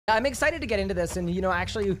I'm excited to get into this and,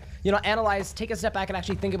 actually, analyze, take a step back and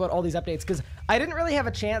actually think about all these updates, because I didn't really have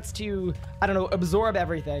a chance to, absorb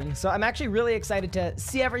everything. So I'm actually really excited to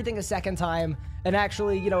see everything a second time and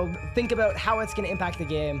actually, think about how it's going to impact the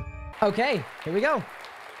game. Okay, here we go.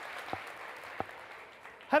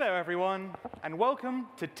 Hello, everyone, and welcome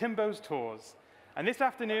to Timbo's Tours. And this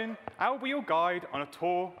afternoon, I will be your guide on a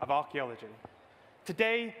tour of archaeology.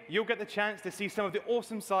 Today, you'll get the chance to see some of the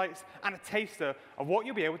awesome sights and a taster of what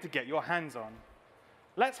you'll be able to get your hands on.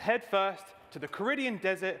 Let's head first to the Caridian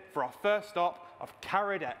Desert for our first stop of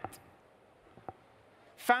Caradet.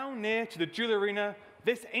 Found near to the Jewel Arena,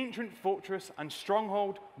 this ancient fortress and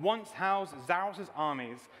stronghold once housed Zaros'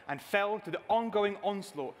 armies and fell to the ongoing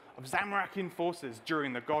onslaught of Zamorakian forces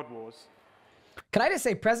during the Godwars. Can I just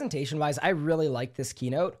say, presentation-wise, I really like this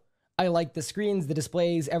keynote. I like the screens, the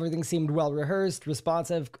displays, everything seemed well-rehearsed,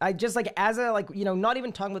 responsive. I just not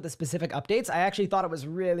even talking about the specific updates, I actually thought it was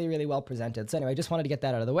really, really well presented. So anyway, I just wanted to get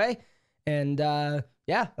that out of the way. And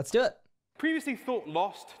yeah, let's do it. Previously thought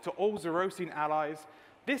lost to all Zarosian allies,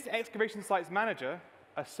 this excavation site's manager,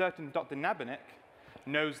 a certain Dr. Nabanik,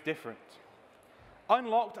 knows different.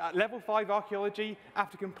 Unlocked at level 5 archaeology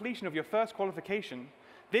after completion of your first qualification,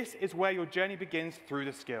 this is where your journey begins through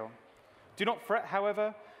the skill. Do not fret,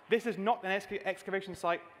 however, this is not an excavation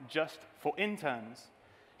site just for interns.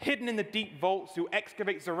 Hidden in the deep vaults, you'll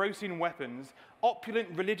excavate Zarosian weapons, opulent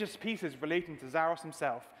religious pieces relating to Zaros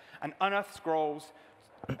himself, and unearthed scrolls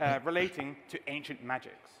relating to ancient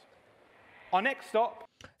magics. Our next stop.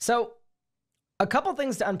 So, a couple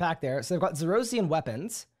things to unpack there. So they've got Zarosian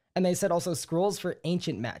weapons, and they said also scrolls for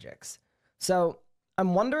ancient magics. So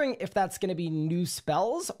I'm wondering if that's going to be new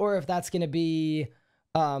spells, or if that's going to be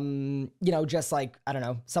just like, I don't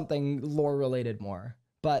know, something lore related more.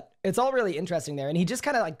 But it's all really interesting there. And he just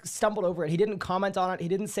kind of like stumbled over it. He didn't comment on it. He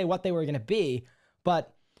didn't say what they were going to be.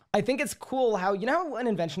 But I think it's cool how, when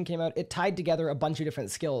Invention came out, it tied together a bunch of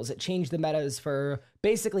different skills. It changed the metas for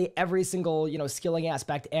basically every single, skilling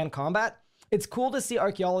aspect and combat. It's cool to see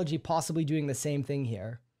Archaeology possibly doing the same thing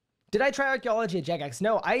here. Did I try Archaeology at Jagex?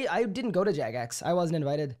 No, I didn't go to Jagex. I wasn't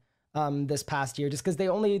invited. This past year, just because they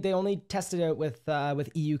only tested it with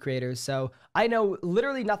EU creators, so I know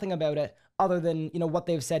literally nothing about it other than what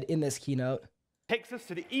they've said in this keynote. Takes us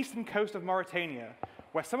to the eastern coast of Mauritania,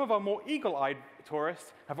 where some of our more eagle-eyed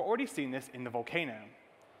tourists have already seen this in the volcano.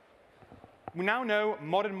 We now know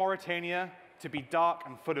modern Mauritania to be dark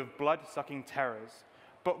and full of blood-sucking terrors,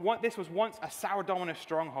 but this was once a Saurodominus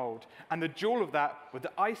stronghold, and the jewel of that was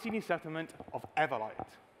the Iceni settlement of Everlight.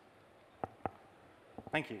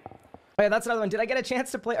 Thank you. Oh yeah, that's another one. Did I get a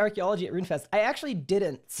chance to play Archaeology at Runefest? I actually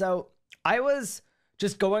didn't. So I was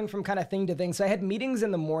just going from kind of thing to thing. So I had meetings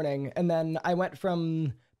in the morning, and then I went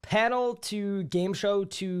from panel to game show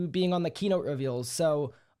to being on the keynote reveals.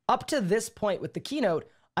 So up to this point with the keynote,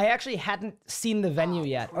 I actually hadn't seen the venue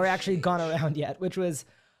yet, or actually gone around yet, which was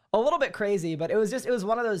a little bit crazy, but it was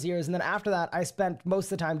one of those years. And then after that, I spent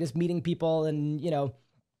most of the time just meeting people and,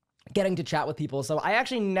 getting to chat with people. So I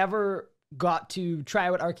actually never got to try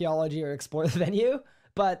out Archaeology or explore the venue,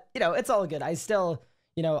 but it's all good. I still,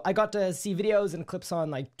 I got to see videos and clips on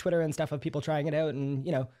like Twitter and stuff of people trying it out, and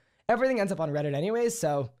everything ends up on Reddit anyways,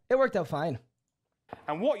 so it worked out fine.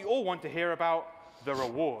 And what you all want to hear about, the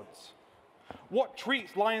rewards. What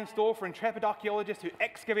treats lie in store for intrepid archaeologists who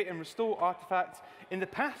excavate and restore artifacts from the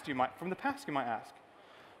past, you might ask?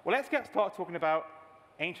 Well, let's get started talking about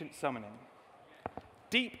ancient summoning.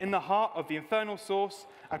 Deep in the heart of the infernal source,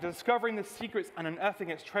 after discovering the secrets and unearthing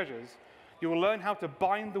its treasures, you will learn how to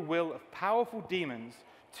bind the will of powerful demons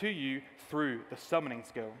to you through the summoning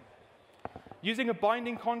skill. Using a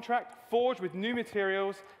binding contract forged with new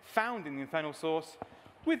materials found in the infernal source,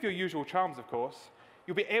 with your usual charms, of course,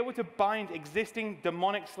 you'll be able to bind existing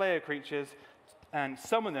demonic slayer creatures and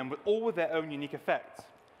summon them with all of their own unique effects.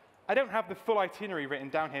 I don't have the full itinerary written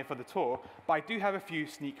down here for the tour, but I do have a few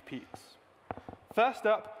sneak peeks. First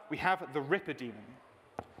up, we have the Ripper Demon.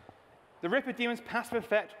 The Ripper Demon's passive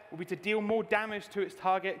effect will be to deal more damage to its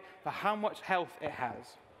target for how much health it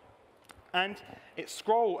has. And its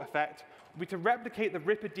scroll effect will be to replicate the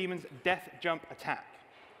Ripper Demon's Death Jump attack.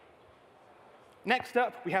 Next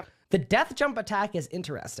up, we have... The Death Jump attack is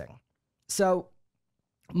interesting. So,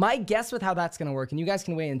 my guess with how that's going to work, and you guys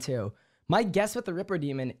can weigh in too, my guess with the Ripper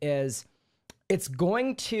Demon is it's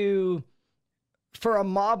going to... For a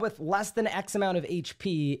mob with less than X amount of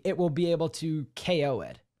HP, it will be able to KO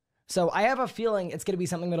it. So I have a feeling it's going to be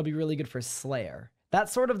something that'll be really good for Slayer.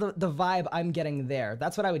 That's sort of the vibe I'm getting there.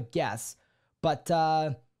 That's what I would guess. But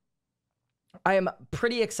I am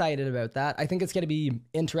pretty excited about that. I think it's going to be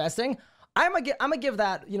interesting. I'm gonna give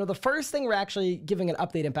that, you know, the first thing we're actually giving an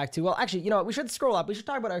update impact to. Well, actually, you know what? We should scroll up. We should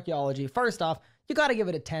talk about archaeology. First off, you got to give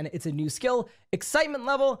it a 10. It's a new skill. Excitement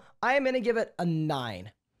level, I am going to give it a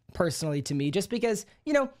 9, personally, to me, just because,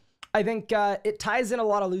 you know, I think it ties in a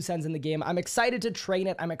lot of loose ends in the game. I'm excited to train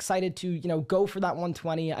it. I'm excited to, you know, go for that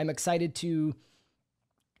 120. I'm excited to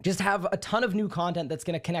just have a ton of new content that's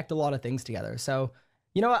going to connect a lot of things together. So,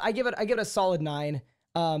 you know what? I give it a solid 9.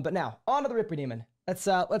 But now, on to the Ripper Demon.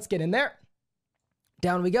 Let's get in there.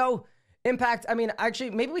 Down we go. Impact, I mean, actually,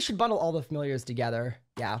 maybe we should bundle all the familiars together.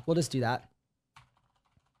 Yeah, we'll just do that.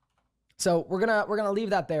 So we're gonna leave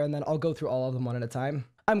that there, and then I'll go through all of them one at a time.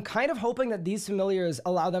 I'm kind of hoping that these familiars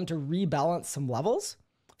allow them to rebalance some levels.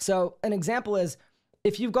 So an example is,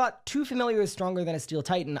 if you've got 2 familiars stronger than a Steel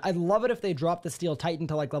Titan, I'd love it if they dropped the Steel Titan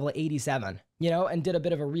to like level 87, you know, and did a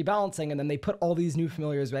bit of a rebalancing, and then they put all these new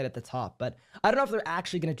familiars right at the top. But I don't know if they're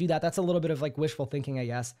actually going to do that. That's a little bit of like wishful thinking, I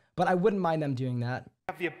guess. But I wouldn't mind them doing that.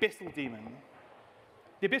 We have the Abyssal Demon.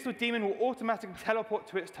 The Abyssal Demon will automatically teleport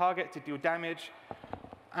to its target to deal damage,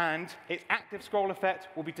 and its active scroll effect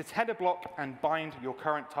will be to tether block and bind your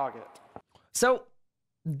current target. So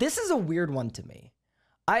this is a weird one to me.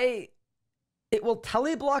 It will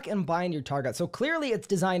teleblock and bind your target. So clearly it's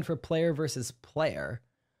designed for player versus player,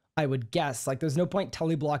 I would guess. Like there's no point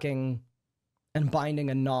teleblocking and binding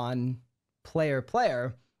a non-player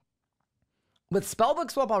player. With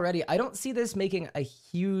Spellbook Swap already, I don't see this making a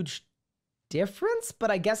huge difference, but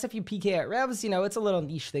I guess if you PK at revs, you know, it's a little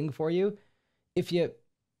niche thing for you. If you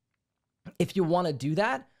want to do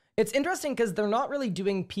that. It's interesting because they're not really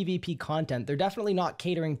doing PvP content. They're definitely not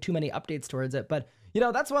catering too many updates towards it, but you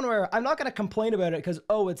know, that's one where I'm not going to complain about it because,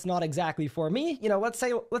 oh, it's not exactly for me. You know, let's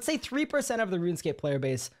say 3% of the RuneScape player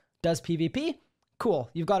base does PvP. Cool.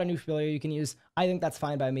 You've got a new familiar you can use. I think that's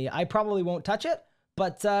fine by me. I probably won't touch it,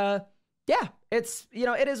 but yeah, it's, you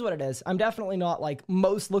know, it is what it is. I'm definitely not like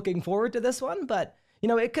most looking forward to this one, but you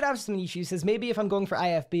know, it could have some niche uses. Maybe if I'm going for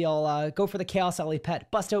IFB, I'll go for the Chaos Alley Pet,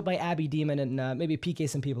 bust out my Abbey Demon, and maybe PK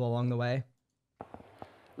some people along the way.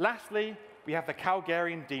 Lastly, we have the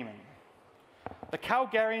Calgarian Demon. The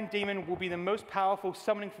Calgarian Demon will be the most powerful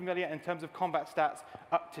summoning familiar in terms of combat stats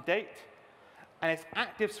up to date, and its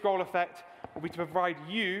active scroll effect will be to provide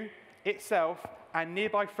you, itself, and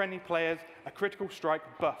nearby friendly players a critical strike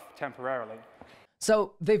buff temporarily.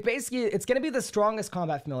 So they've basically, it's going to be the strongest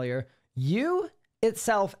combat familiar. You,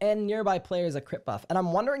 itself, and nearby players a crit buff, and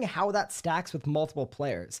I'm wondering how that stacks with multiple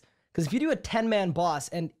players. Because if you do a 10-man boss,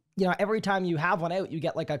 and you know every time you have one out, you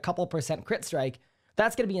get like a couple % crit strike.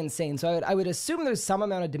 That's going to be insane. So I would assume there's some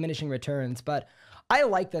amount of diminishing returns, but I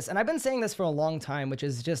like this. And I've been saying this for a long time, which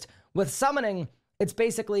is just with summoning, it's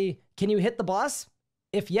basically, can you hit the boss?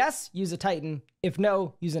 If yes, use a Titan. If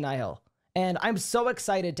no, use a Nihil. And I'm so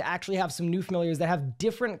excited to actually have some new familiars that have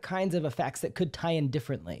different kinds of effects that could tie in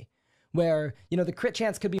differently, where, you know, the crit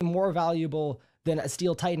chance could be more valuable than a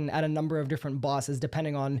Steel Titan at a number of different bosses,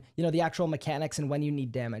 depending on, you know, the actual mechanics and when you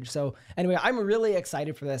need damage. So anyway, I'm really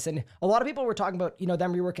excited for this. And a lot of people were talking about, you know,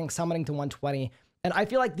 them reworking summoning to 120. And I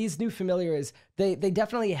feel like these new familiars, they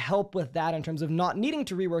definitely help with that in terms of not needing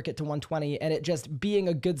to rework it to 120 and it just being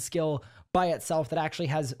a good skill by itself that actually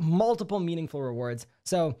has multiple meaningful rewards.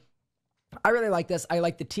 So I really like this. I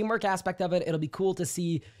like the teamwork aspect of it. It'll be cool to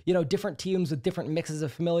see, you know, different teams with different mixes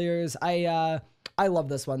of familiars. I love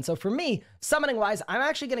this one. So for me, summoning wise, I'm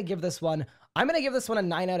actually going to give this one, a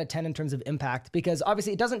 9 out of 10 in terms of impact, because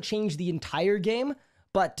obviously it doesn't change the entire game,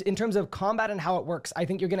 but in terms of combat and how it works, I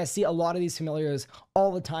think you're going to see a lot of these familiars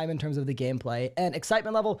all the time in terms of the gameplay. And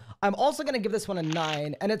excitement level, I'm also going to give this one a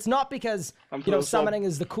 9. And it's not because, you know, summoning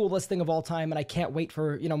is the coolest thing of all time and I can't wait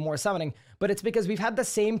for, you know, more summoning, but it's because we've had the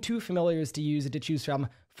same 2 familiars to use and to choose from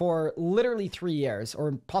for literally 3 years,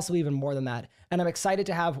 or possibly even more than that. And I'm excited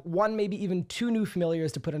to have 1, maybe even 2 new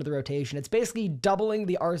familiars to put into the rotation. It's basically doubling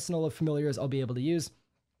the arsenal of familiars I'll be able to use.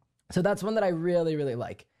 So that's one that I really, really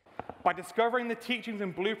like. By discovering the teachings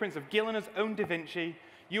and blueprints of Gilliner's own Da Vinci,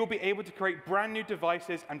 you will be able to create brand new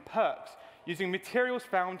devices and perks using materials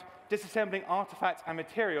found disassembling artifacts and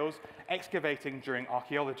materials excavating during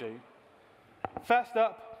archaeology. First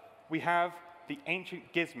up, we have the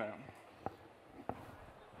Ancient Gizmo.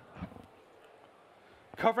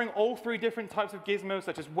 Covering all 3 different types of gizmos,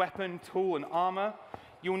 such as weapon, tool, and armor,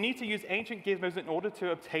 you will need to use Ancient Gizmos in order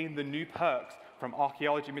to obtain the new perks from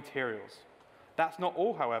archaeology materials. That's not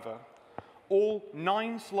all, however. All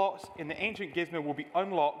 9 slots in the Ancient Gizmo will be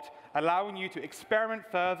unlocked, allowing you to experiment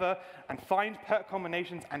further and find perk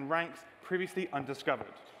combinations and ranks previously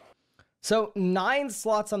undiscovered. So 9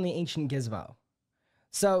 slots on the Ancient Gizmo.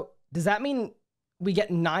 So does that mean we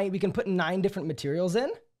get 9, we can put 9 different materials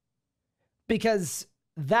in? Because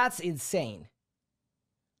that's insane.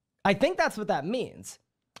 I think that's what that means.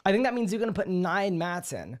 I think that means you're going to put 9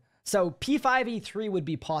 mats in. So P5E3 would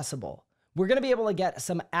be possible. We're going to be able to get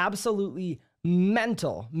some absolutely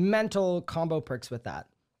mental combo perks with that.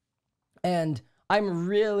 And I'm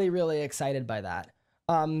really, really excited by that.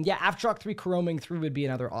 Yeah, Aftershock 3 Coroming through would be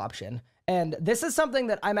another option. And this is something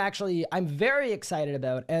that I'm very excited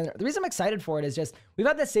about. And the reason I'm excited for it is just, we've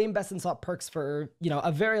had the same best in slot perks for,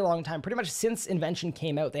 a very long time. Pretty much since Invention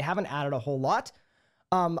came out, they haven't added a whole lot.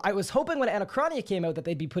 I was hoping when Anachronia came out that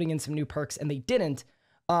they'd be putting in some new perks, and they didn't.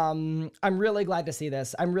 I'm really glad to see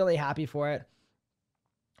this. I'm really happy for it.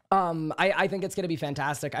 I think it's going to be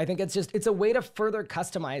fantastic. I think it's a way to further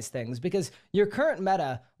customize things, because your current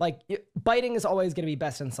meta, like biting is always going to be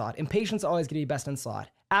best in slot. Impatience is always going to be best in slot.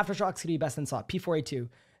 Aftershock's going to be best in slot, P4A2.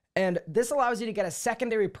 And this allows you to get a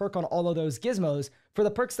secondary perk on all of those gizmos for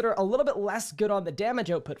the perks that are a little bit less good on the damage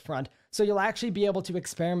output front. So you'll actually be able to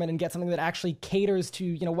experiment and get something that actually caters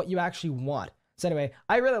to, what you actually want. So anyway,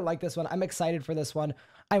 I really like this one. I'm excited for this one.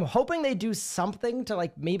 I'm hoping they do something to,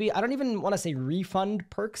 like, maybe, I don't even want to say refund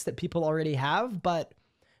perks that people already have, but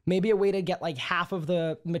maybe a way to get like half of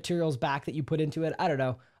the materials back that you put into it. I don't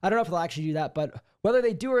know. I don't know if they'll actually do that, but whether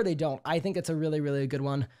they do or they don't, I think it's a really, really good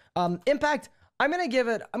one. Impact, I'm gonna give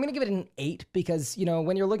it an 8, because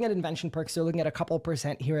when you're looking at invention perks, you're looking at a couple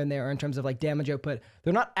 % here and there in terms of like damage output.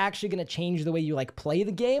 They're not actually gonna change the way you like play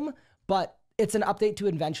the game, but it's an update to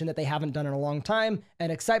invention that they haven't done in a long time.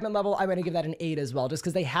 And excitement level, I'm gonna give that an 8 as well, just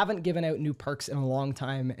because they haven't given out new perks in a long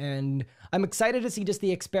time, and I'm excited to see just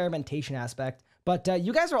the experimentation aspect. But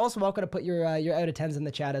you guys are also welcome to put your out of 10s in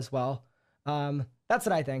the chat as well. That's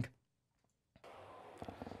what I think.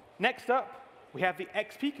 Next up, we have the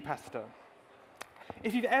XP capacitor.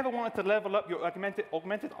 If you've ever wanted to level up your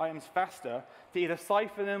augmented items faster, to either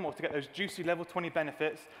siphon them or to get those juicy level 20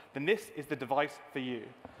 benefits, then this is the device for you.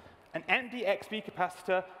 An empty XP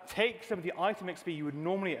capacitor takes some of the item XP you would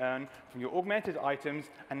normally earn from your augmented items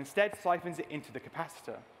and instead siphons it into the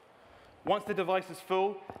capacitor. Once the device is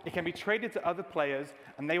full, it can be traded to other players,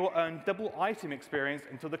 and they will earn double item experience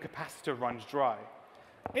until the capacitor runs dry.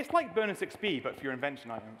 It's like bonus XP, but for your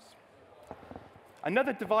invention items.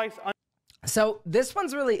 Another device... So this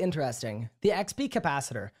one's really interesting. The XP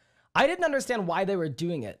capacitor. I didn't understand why they were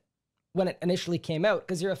doing it when it initially came out,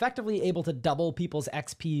 because you're effectively able to double people's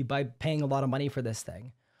XP by paying a lot of money for this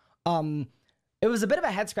thing. It was a bit of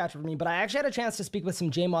a head scratcher for me, but I actually had a chance to speak with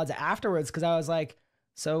some JMods afterwards, because I was like,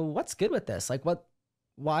 so what's good with this? Like,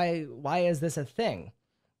 why is this a thing?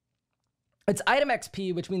 It's item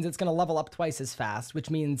XP, which means it's going to level up twice as fast, which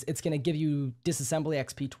means it's going to give you disassembly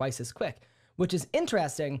XP twice as quick, which is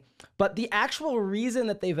interesting. But the actual reason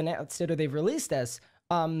that they've announced it or they've released this,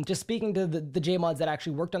 just speaking to the JMods that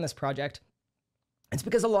actually worked on this project, it's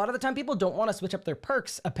because a lot of the time people don't want to switch up their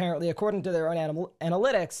perks, apparently, according to their own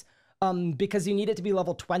analytics, because you need it to be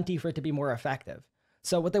level 20 for it to be more effective.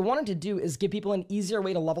 So what they wanted to do is give people an easier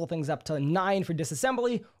way to level things up to 9 for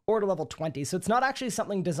disassembly or to level 20. So it's not actually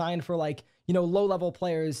something designed for, like, low-level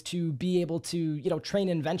players to be able to, train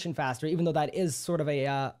invention faster, even though that is sort of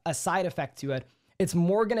a side effect to it. It's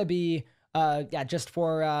more going to be, just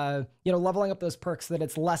for, leveling up those perks so that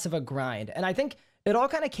it's less of a grind. And I think it all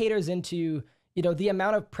kind of caters into, the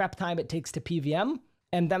amount of prep time it takes to PVM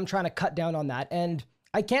and them trying to cut down on that. And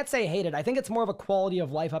I can't say I hate it. I think it's more of a quality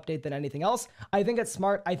of life update than anything else. I think it's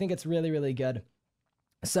smart. I think it's really, really good.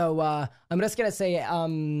 So I'm just going to say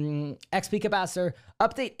XP capacitor,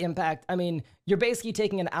 update impact. I mean, you're basically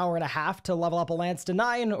taking an hour and a half to level up a lance to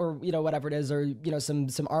 9 or, whatever it is, or,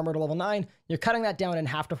 some armor to level 9. You're cutting that down in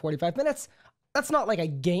half to 45 minutes. That's not like a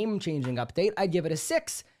game-changing update. I'd give it a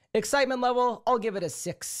 6. Excitement level, I'll give it a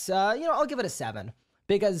 6. I'll give it a 7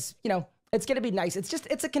 because, it's going to be nice.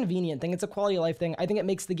 It's a convenient thing. It's a quality of life thing. I think it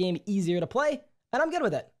makes the game easier to play, and I'm good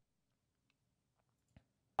with it.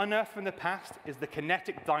 Unearthed from the past is the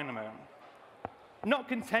Kinetic Dynamo. Not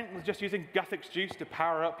content with just using Guthix juice to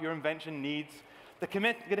power up your invention needs, the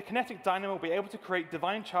Kinetic Dynamo will be able to create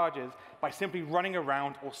divine charges by simply running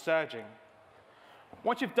around or surging.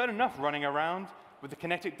 Once you've done enough running around with the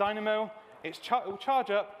Kinetic Dynamo, it will charge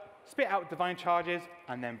up, spit out divine charges,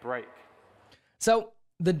 and then break. So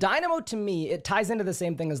the Dynamo, to me, it ties into the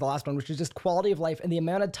same thing as the last one, which is just quality of life and the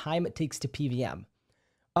amount of time it takes to PVM.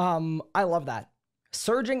 I love that.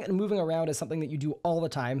 Surging and moving around is something that you do all the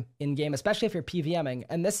time in game, especially if you're PVMing.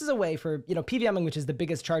 And this is a way for, PVMing, which is the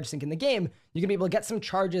biggest charge sink in the game, you're gonna be able to get some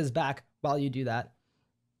charges back while you do that.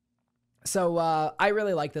 So I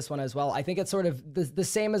really like this one as well. I think it's sort of the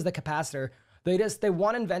same as the capacitor. They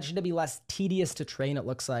want invention to be less tedious to train, it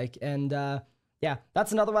looks like. And yeah,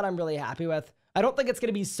 that's another one I'm really happy with. I don't think it's going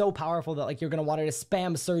to be so powerful that like you're going to want to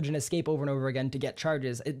spam Surge and Escape over and over again to get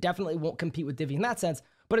charges. It definitely won't compete with Divvy in that sense,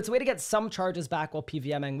 but it's a way to get some charges back while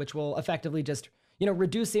PVMing, which will effectively just, you know,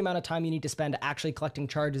 reduce the amount of time you need to spend actually collecting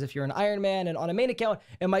charges if you're an Iron Man, and on a main account,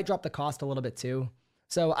 it might drop the cost a little bit too.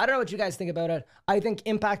 So I don't know what you guys think about it. I think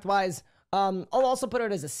impact-wise, I'll also put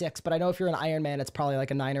it as a 6, but I know if you're an Iron Man, it's probably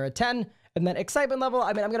like a 9 or a 10. And then excitement level,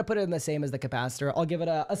 I mean, I'm going to put it in the same as the Capacitor. I'll give it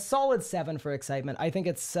a solid 7 for excitement. I think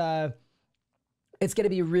it's going to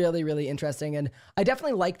be really, really interesting. And I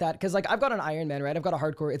definitely like that because, like, I've got an Iron Man, right? I've got a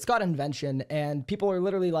hardcore. It's got invention. And people are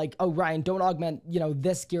literally like, oh, Ryan, don't augment, you know,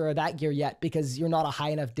 this gear or that gear yet because you're not a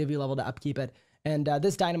high enough Divvy level to upkeep it. And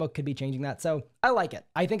this Dynamo could be changing that. So I like it.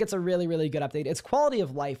 I think it's a really, really good update. It's quality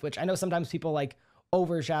of life, which I know sometimes people like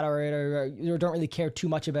overshadow it or don't really care too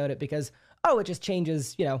much about it because, oh, it just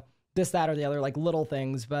changes, you know, this, that, or the other, like little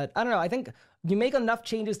things. But I don't know. I think you make enough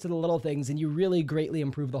changes to the little things and you really greatly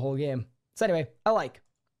improve the whole game. So anyway, I like.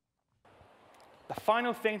 The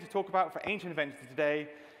final thing to talk about for Ancient Inventions today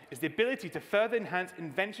is the ability to further enhance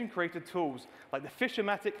invention-created tools like the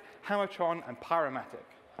Fishermatic, Hammertron, and Pyromatic.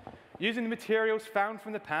 Using the materials found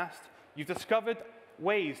from the past, you've discovered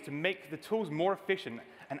ways to make the tools more efficient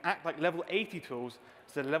and act like level 80 tools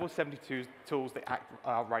instead of level 72 tools they act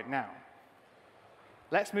right now.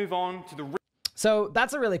 Let's move on to the... So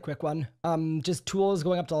that's a really quick one. Just tools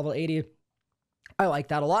going up to level 80. I like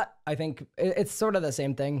that a lot. I think it's sort of the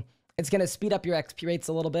same thing. It's going to speed up your XP rates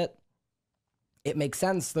a little bit. It makes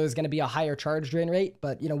sense. There's going to be a higher charge drain rate,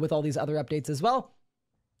 but you know, with all these other updates as well,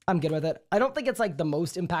 I'm good with it. I don't think it's like the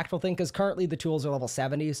most impactful thing because currently the tools are level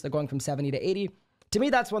 70, so they're going from 70 to 80. To me,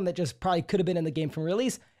 that's one that just probably could have been in the game from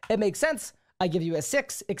release. It makes sense. I give you a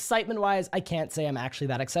 6. Excitement-wise, I can't say I'm actually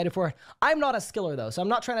that excited for it. I'm not a skiller, though, so I'm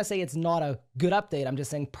not trying to say it's not a good update. I'm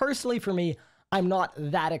just saying, personally, for me, I'm not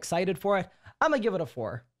that excited for it. I'm going to give it a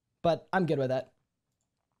 4, but I'm good with it.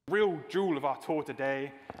 Real jewel of our tour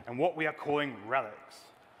today, and what we are calling relics.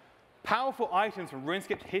 Powerful items from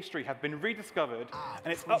RuneScape's history have been rediscovered,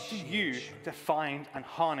 and it's up to you to find and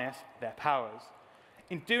harness their powers.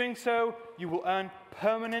 In doing so, you will earn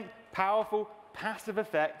permanent, powerful, passive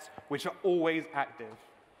effects, which are always active.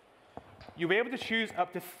 You'll be able to choose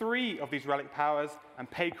up to 3 of these relic powers and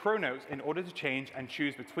pay Chronos in order to change and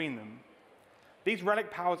choose between them. These relic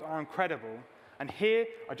powers are incredible, and here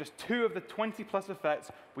are just 2 of the 20+ effects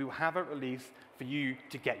we will have at release for you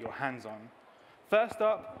to get your hands on. First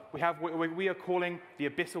up, we have what we are calling the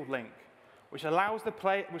Abyssal Link, which allows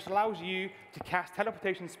you to cast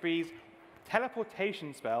teleportation spells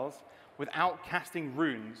without casting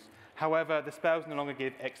runes. However, the spells no longer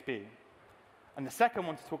give XP. And the second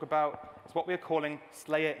one to talk about is what we are calling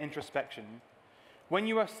Slayer Introspection. When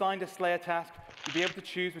you are assigned a Slayer task, you'll be able to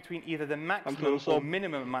choose between either the maximum or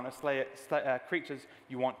minimum amount of creatures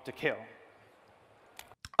you want to kill.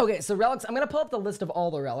 Okay, so relics, I'm going to pull up the list of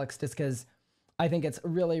all the relics just because I think it's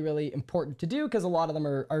really, really important to do because a lot of them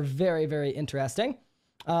are very, very interesting.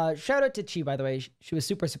 Shout out to Chi, by the way. She was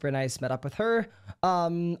super, super nice. Met up with her.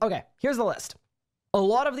 Okay, here's the list. A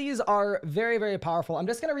lot of these are very, very powerful. I'm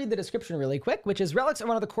just going to read the description really quick, which is relics are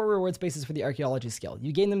one of the core reward spaces for the Archaeology skill.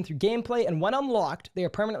 You gain them through gameplay, and when unlocked, they are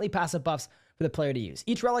permanently passive buffs for the player to use.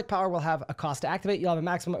 Each relic power will have a cost to activate. You'll have a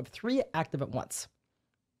maximum of 3 active at once.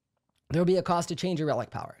 There will be a cost to change your relic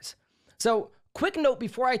powers. So, quick note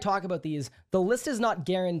before I talk about these, the list is not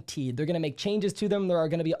guaranteed. They're going to make changes to them. There are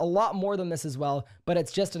going to be a lot more than this as well, but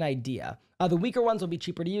it's just an idea. The weaker ones will be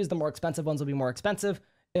cheaper to use. The more expensive ones will be more expensive.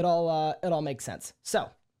 It all makes sense. So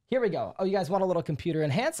here we go. Oh, you guys want a little computer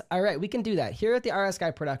enhance? All right, we can do that here at the RS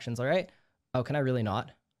Guy Productions. All right. Oh, can I really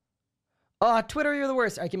not? Oh, Twitter, you're the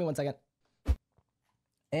worst. All right, give me 1 second.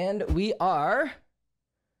 And we are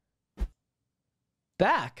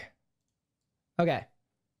back. Okay,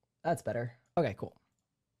 that's better. Okay, cool.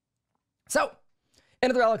 So,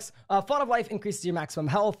 into the relics. Font of Life increases your maximum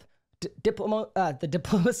health. The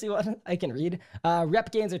Diplomacy one, I can read.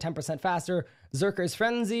 Rep gains are 10% faster. Zerker's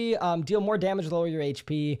Frenzy, deal more damage, lower your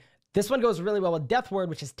HP. This one goes really well with Death Ward,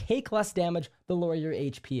 which is take less damage the lower your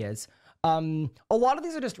HP is. A lot of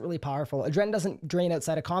these are just really powerful. Adren doesn't drain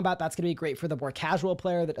outside of combat. That's going to be great for the more casual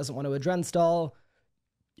player that doesn't want to Adren stall.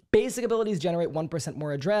 Basic abilities generate 1%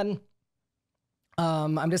 more Adren.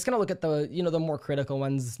 I'm just going to look at the, the more critical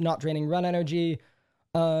ones. Not draining run energy.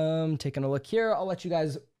 Taking a look here. I'll let you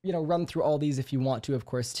guys, run through all these if you want to, of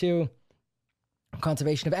course, too.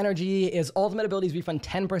 Conservation of energy is ultimate abilities refund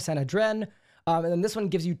 10% Adren. And then this one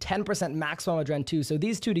gives you 10% maximum Adren too. So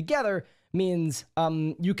these two together means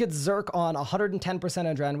you could Zerk on 110%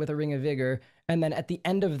 Adren with a Ring of Vigor. And then at the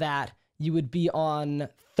end of that, you would be on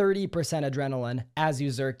 30% adrenaline as you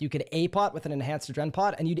Zerk. You could A-pot with an enhanced adren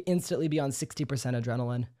pot, and you'd instantly be on 60%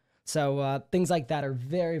 adrenaline. So things like that are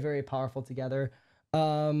very, very powerful together.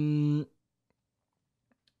 There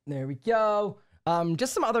we go.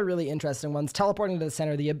 Just some other really interesting ones. Teleporting to the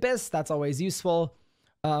center of the abyss, that's always useful.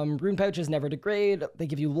 Rune pouches never degrade. They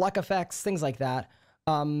give you luck effects, things like that.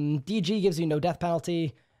 DG gives you no death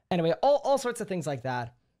penalty. Anyway, all sorts of things like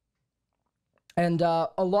that. And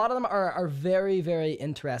a lot of them are very, very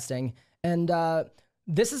interesting. And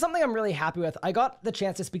this is something I'm really happy with. I got the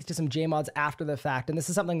chance to speak to some JMods after the fact, and this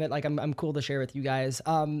is something that like I'm cool to share with you guys.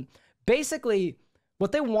 Basically,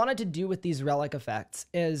 what they wanted to do with these relic effects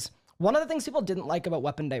is one of the things people didn't like about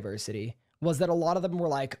weapon diversity was that a lot of them were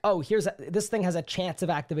like, oh, this thing has a chance of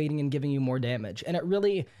activating and giving you more damage. And it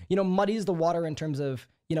really, muddies the water in terms of,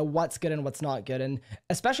 what's good and what's not good. And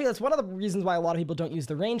especially that's one of the reasons why a lot of people don't use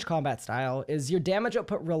the range combat style is your damage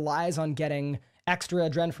output relies on getting extra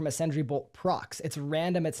adren from a Sentry Bolt procs. It's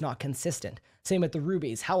random, it's not consistent. Same with the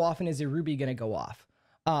rubies. How often is your ruby going to go off?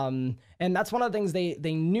 And that's one of the things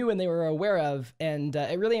they knew and they were aware of. And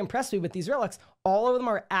it really impressed me with these relics. All of them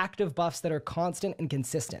are active buffs that are constant and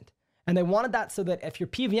consistent. And they wanted that so that if you're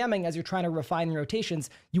PVMing as you're trying to refine rotations,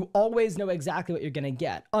 you always know exactly what you're going to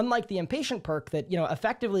get. Unlike the Impatient perk that,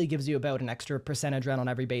 effectively gives you about an extra percent adren on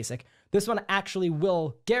every basic, this one actually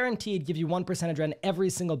will guaranteed give you 1% adren every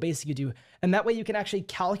single basic you do. And that way you can actually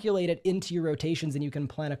calculate it into your rotations and you can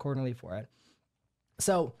plan accordingly for it.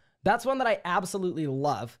 So that's one that I absolutely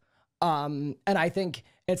love. And I think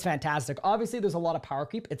it's fantastic. Obviously, there's a lot of power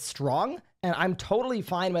creep. It's strong, and I'm totally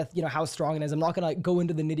fine with, how strong it is. I'm not going to go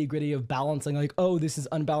into the nitty-gritty of balancing, like, oh, this is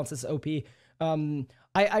unbalanced, this is OP.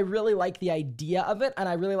 I really like the idea of it, and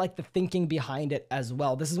I really like the thinking behind it as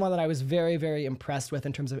well. This is one that I was very, very impressed with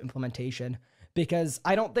in terms of implementation, because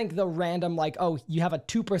I don't think the random, like, oh, you have a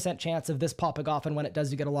 2% chance of this popping off, and when it does,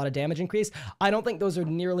 you get a lot of damage increase. I don't think those are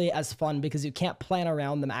nearly as fun because you can't plan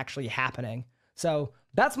around them actually happening. So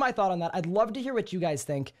that's my thought on that. I'd love to hear what you guys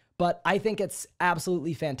think, but I think it's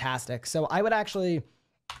absolutely fantastic. So I'm going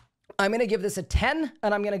to give this a 10,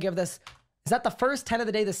 and I'm going to give this, is that the first 10 of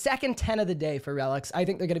the day? The second 10 of the day for relics. I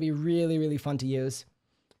think they're going to be really, really fun to use.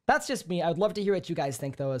 That's just me. I'd love to hear what you guys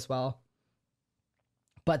think though as well.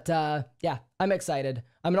 But yeah, I'm excited.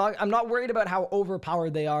 I'm not worried about how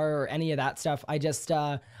overpowered they are or any of that stuff. I just,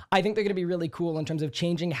 I think they're going to be really cool in terms of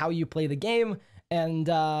changing how you play the game. And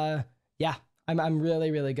yeah, I'm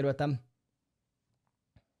really, really good with them.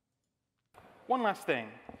 One last thing.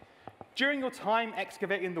 During your time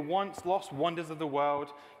excavating the once lost wonders of the world,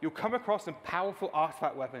 you'll come across some powerful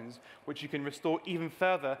artifact weapons, which you can restore even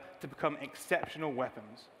further to become exceptional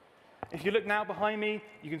weapons. If you look now behind me,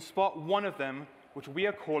 you can spot one of them, which we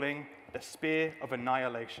are calling the Spear of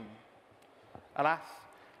Annihilation. Alas,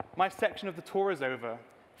 my section of the tour is over.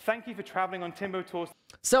 Thank you for traveling on Timbo Tours.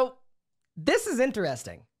 So, this is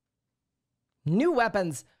interesting. New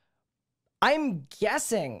weapons. I'm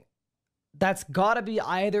guessing that's got to be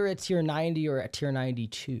either a tier 90 or a tier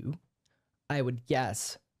 92, I would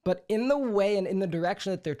guess. But in the way and in the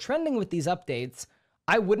direction that they're trending with these updates,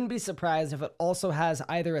 I wouldn't be surprised if it also has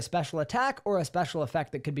either a special attack or a special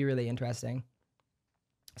effect that could be really interesting.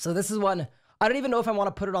 So this is one, I don't even know if I want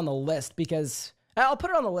to put it on the list because, I'll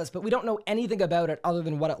put it on the list, but we don't know anything about it other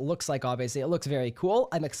than what it looks like, obviously. It looks very cool.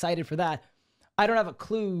 I'm excited for that. I don't have a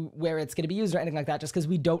clue where it's going to be used or anything like that just because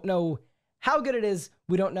we don't know how good it is.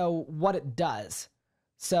 We don't know what it does.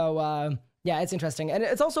 So, yeah, it's interesting. And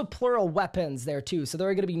it's also plural weapons there, too. So there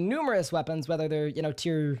are going to be numerous weapons, whether they're,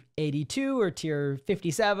 tier 82 or tier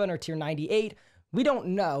 57 or tier 98. We don't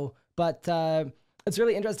know, but it's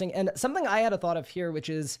really interesting. And something I had a thought of here, which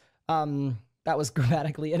is, that was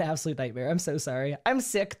grammatically an absolute nightmare. I'm so sorry. I'm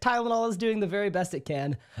sick. Tylenol is doing the very best it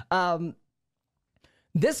can.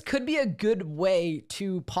 This could be a good way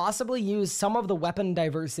to possibly use some of the weapon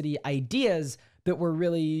diversity ideas that were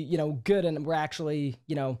really, good and were actually,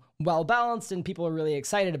 well balanced and people are really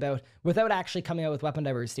excited about without actually coming out with weapon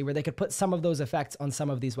diversity, where they could put some of those effects on some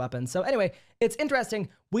of these weapons. So anyway, it's interesting.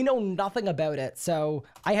 We know nothing about it, so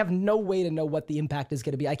I have no way to know what the impact is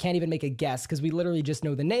going to be. I can't even make a guess because we literally just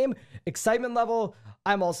know the name. Excitement level,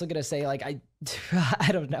 I'm also going to say, like, I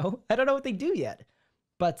don't know. I don't know what they do yet.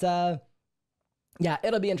 But, yeah,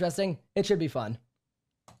 it'll be interesting. It should be fun.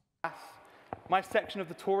 My section of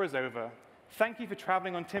the tour is over. Thank you for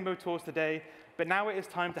traveling on Timbo Tours today, but now it is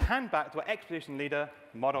time to hand back to our expedition leader,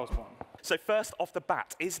 Mod Osborne. So first off the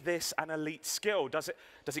bat, is this an elite skill? Does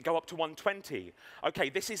it go up to 120? Okay,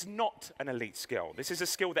 this is not an elite skill. This is a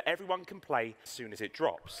skill that everyone can play as soon as it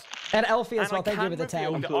drops. And Elfie as well, thank you for the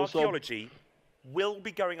 10. Archaeology will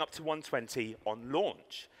be going up to 120 on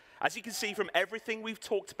launch. As you can see from everything we've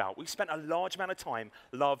talked about, we've spent a large amount of time,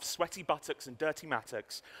 love, sweaty buttocks and dirty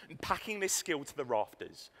mattocks, and packing this skill to the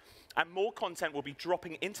rafters. And more content will be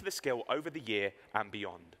dropping into the skill over the year and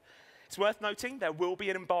beyond. It's worth noting there will be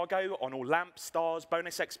an embargo on all lamps, stars,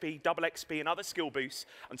 bonus XP, double XP, and other skill boosts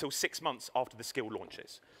until 6 months after the skill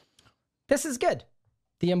launches. This is good.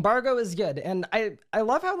 The embargo is good. And I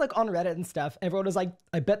love how, like, on Reddit and stuff, everyone is like,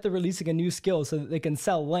 I bet they're releasing a new skill so that they can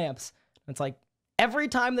sell lamps. And it's like, every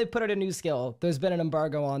time they put out a new skill, there's been an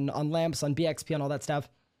embargo on lamps, on BXP, on all that stuff.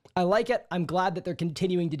 I like it. I'm glad that they're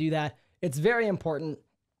continuing to do that. It's very important.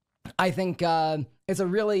 I think it's a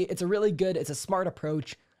really good, it's a smart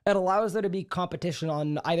approach. It allows there to be competition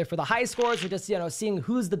on either for the high scores or just, you know, seeing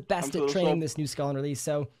who's the best at training this new skill and release.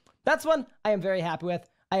 So that's one I am very happy with.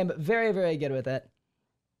 I am very, very good with it.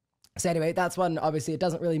 So anyway, that's one, obviously, it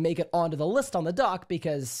doesn't really make it onto the list on the doc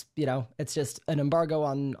because, you know, it's just an embargo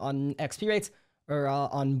on XP rates or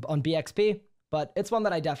on BXP, but it's one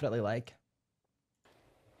that I definitely like.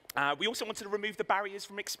 We also wanted to remove the barriers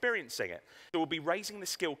from experiencing it. So we'll be raising the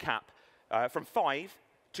skill cap from 5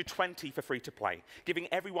 to 20 for free-to-play, giving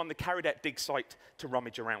everyone the Caridet dig site to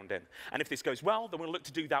rummage around in. And if this goes well, then we'll look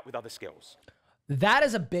to do that with other skills. That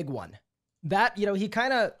is a big one. That, you know, he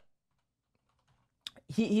kind of...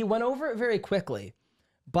 He went over it very quickly,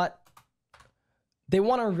 but they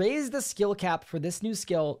want to raise the skill cap for this new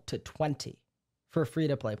skill to 20 for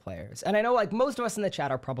free-to-play players. And I know, like, most of us in the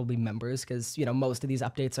chat are probably members because, you know, most of these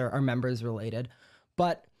updates are members related,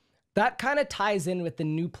 but that kind of ties in with the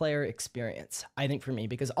new player experience, I think, for me,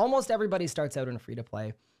 because almost everybody starts out in a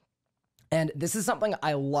free-to-play, and this is something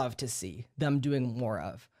I love to see them doing more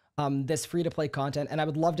of. This free-to-play content, and I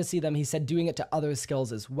would love to see them, he said, doing it to other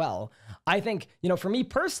skills as well. I think, you know, for me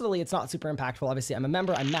personally, it's not super impactful. Obviously, I'm a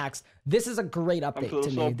member, I'm Max. This is a great update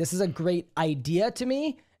to me. This is a great idea to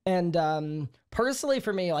me, and personally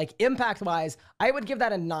for me, like, impact-wise, I would give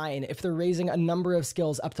that a 9 if they're raising a number of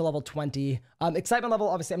skills up to level 20. Excitement level,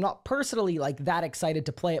 obviously, I'm not personally, like, that excited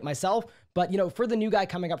to play it myself, but, you know, for the new guy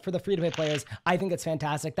coming up, for the free-to-play players, I think it's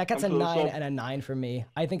fantastic. That gets a 9 and a 9 for me.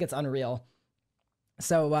 I think it's unreal.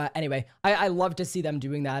 So anyway, I love to see them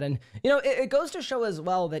doing that. And, you know, it goes to show as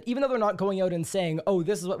well that even though they're not going out and saying, oh,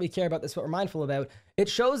 this is what we care about, this is what we're mindful about, it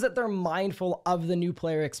shows that they're mindful of the new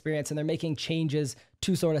player experience and they're making changes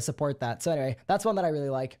to sort of support that. So anyway, that's one that I really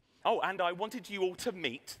like. Oh, and I wanted you all to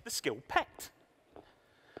meet the skill pet.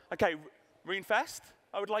 Okay, Runefest,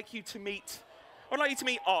 I would like you to meet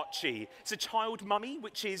Archy. It's a child mummy,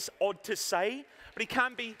 which is odd to say, but he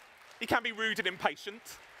can be rude and impatient.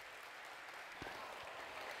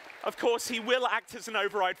 Of course, he will act as an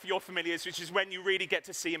override for your familiars, which is when you really get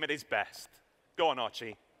to see him at his best. Go on,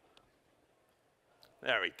 Archy.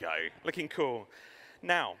 There we go. Looking cool.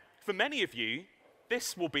 Now, for many of you,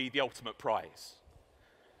 this will be the ultimate prize.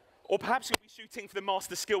 Or perhaps you'll be shooting for the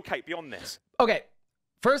Master Skill Cape beyond this. Okay.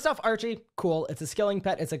 First off, Archy, cool. It's a skilling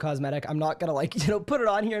pet. It's a cosmetic. I'm not going to, like, you know, put it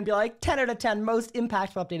on here and be like, 10 out of 10, most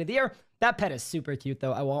impactful update of the year. That pet is super cute,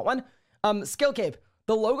 though. I want one. Skill cape.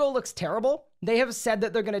 The logo looks terrible. They have said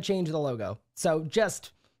that they're going to change the logo. So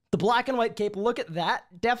just the black and white cape, look at that.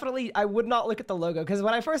 Definitely, I would not look at the logo because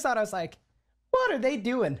when I first saw it, I was like, what are they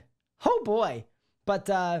doing? Oh boy. But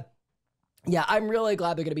yeah, I'm really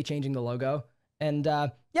glad they're going to be changing the logo. And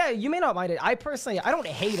yeah, you may not mind it. I personally, I don't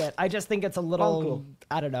hate it. I just think it's a little,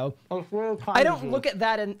 I don't know. I don't look at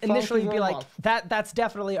that and initially be like, that's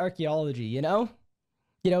definitely archaeology, you know?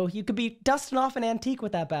 You know, you could be dusting off an antique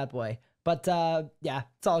with that bad boy. But yeah,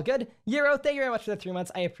 it's all good. Euro, thank you very much for the 3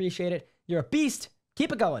 months. I appreciate it. You're a beast.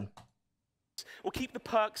 Keep it going. We'll keep the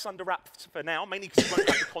perks under wraps for now, mainly because we won't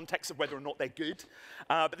have the context of whether or not they're good.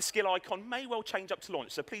 But the skill icon may well change up to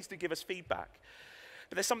launch, so please do give us feedback.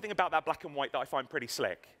 But there's something about that black and white that I find pretty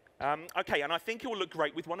slick. Okay, and I think it will look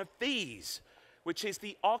great with one of these, which is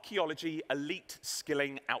the Archaeology Elite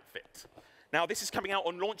Skilling Outfit. Now, this is coming out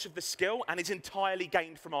on launch of the skill and is entirely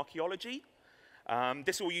gained from Archaeology.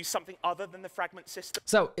 This will use something other than the fragment system.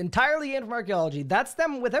 So, entirely in from Archaeology. That's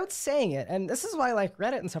them without saying it. And this is why, like,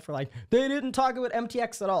 Reddit and stuff are like, they didn't talk about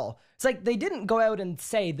MTX at all. It's like, they didn't go out and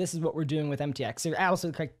say, this is what we're doing with MTX. You're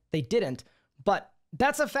absolutely correct. They didn't. But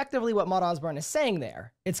that's effectively what Mod Osborne is saying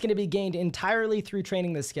there. It's going to be gained entirely through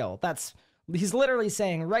training the skill. He's literally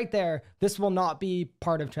saying right there, this will not be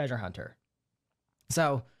part of Treasure Hunter.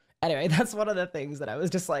 So, anyway, that's one of the things that I was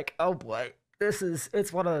just like, oh boy.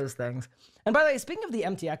 It's one of those things. And by the way, speaking of the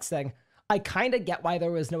MTX thing, I kind of get why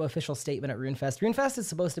there was no official statement at Runefest. Runefest is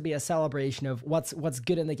supposed to be a celebration of what's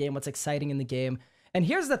good in the game, what's exciting in the game. And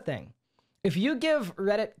here's the thing. If you give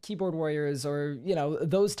Reddit keyboard warriors or, you know,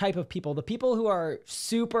 those type of people, the people who are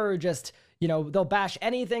super just, you know, they'll bash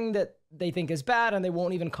anything that they think is bad, and they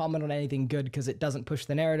won't even comment on anything good because it doesn't push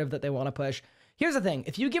the narrative that they want to push. Here's the thing.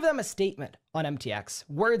 If you give them a statement on MTX,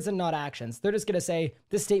 words and not actions, they're just going to say,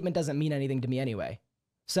 this statement doesn't mean anything to me anyway.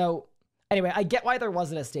 So anyway, I get why there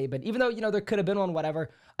wasn't a statement, even though, you know, there could have been one, whatever.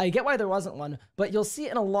 I get why there wasn't one, but you'll see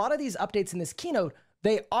in a lot of these updates in this keynote,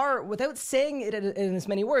 they are, without saying it in as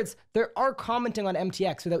many words, they are commenting on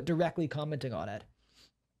MTX without directly commenting on it.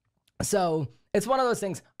 So it's one of those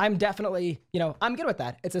things. I'm definitely, you know, I'm good with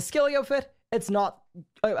that. It's a skilly outfit. It's not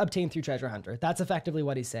obtained through Treasure Hunter. That's effectively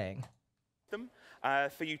what he's saying.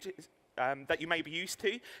 For you to, that you may be used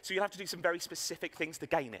to, so you'll have to do some very specific things to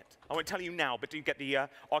gain it. I won't tell you now, but do get the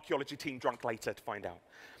archaeology team drunk later to find out.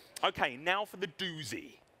 Okay, now for the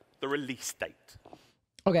doozy, the release date.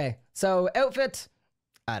 Okay, so outfit,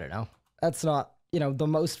 I don't know. That's not, you know, the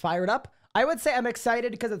most fired up. I would say I'm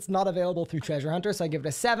excited because it's not available through Treasure Hunter, so I give it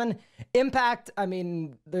a 7. Impact, I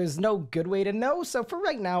mean, there's no good way to know, so for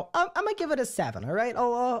right now, I'm gonna give it a 7, all right?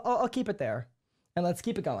 I'll keep it there, and let's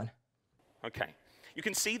keep it going. Okay. You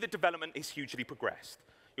can see the development is hugely progressed.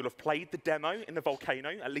 You'll have played the demo in the volcano,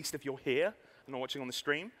 at least if you're here and not watching on the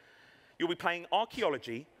stream. You'll be playing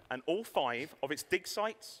Archaeology and all 5 of its dig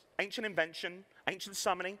sites, Ancient Invention, Ancient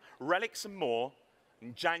Summoning, Relics, and more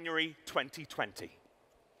in January 2020.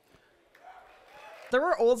 There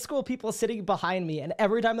were old school people sitting behind me, and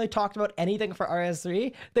every time they talked about anything for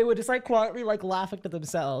RS3, they would just like quietly like laughing to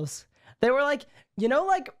themselves. They were like, you know,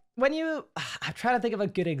 like when you, I'm trying to think of a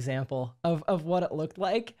good example of what it looked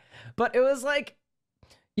like, but it was like,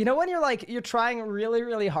 you know, when you're trying really,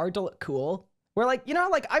 really hard to look cool. We're like, you know,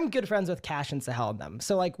 like I'm good friends with Cash and Sahel and them.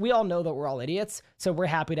 So like, we all know that we're all idiots. So we're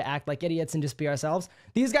happy to act like idiots and just be ourselves.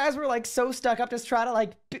 These guys were like so stuck up just trying to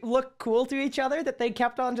like look cool to each other that they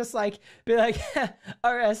kept on just like, be like,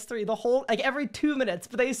 RS3, the whole, like every 2 minutes,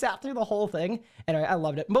 but they sat through the whole thing. Anyway, I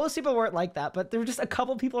loved it. Most people weren't like that, but there were just a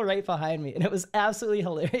couple people right behind me and it was absolutely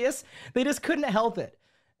hilarious. They just couldn't help it.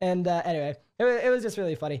 And anyway, it was just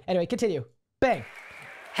really funny. Anyway, continue. Bang.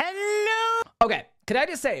 Hello. Okay, could I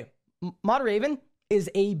just say, Mod Raven is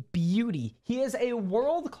a beauty. He is a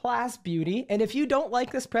world-class beauty, and if you don't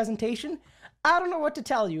like this presentation, I don't know what to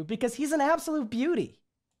tell you, because he's an absolute beauty.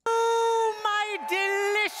 Oh, my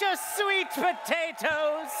delicious sweet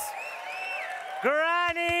potatoes!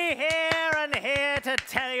 Granny here and here to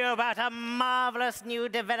tell you about a marvelous new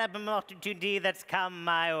development opportunity that's come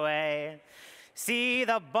my way. See,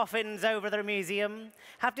 the boffins over the museum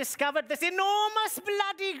have discovered this enormous,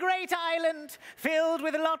 bloody great island filled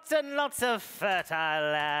with lots and lots of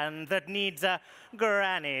fertile land that needs a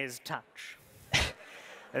granny's touch.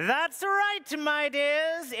 That's right, my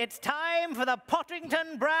dears. It's time for the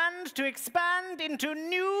Pottington brand to expand into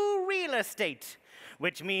new real estate.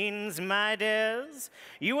 Which means, my dears,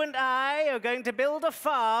 you and I are going to build a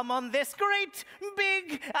farm on this great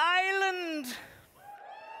big island.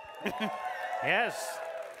 Yes.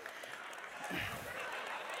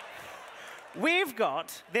 We've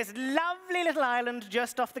got this lovely little island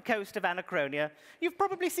just off the coast of Anachronia. You've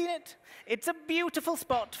probably seen it. It's a beautiful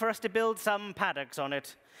spot for us to build some paddocks on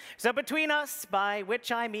it. So between us, by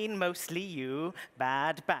which I mean mostly you,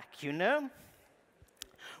 bad back, you know,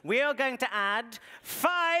 we are going to add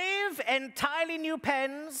 5 entirely new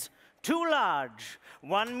pens, 2 large,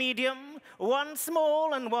 1 medium, 1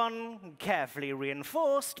 small, and 1 carefully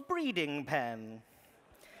reinforced breeding pen.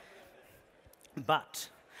 But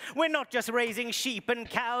we're not just raising sheep and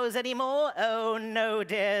cows anymore. Oh, no,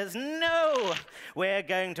 dears, no. We're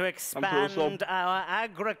going to expand our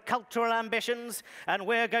agricultural ambitions, and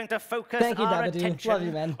we're going to focus our attention Love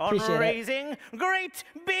you, man. on Appreciate raising great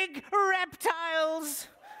big reptiles.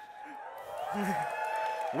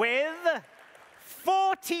 With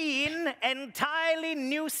 14 entirely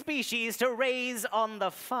new species to raise on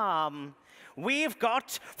the farm. We've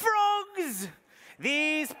got frogs.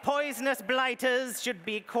 These poisonous blighters should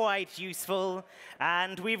be quite useful.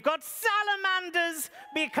 And we've got salamanders,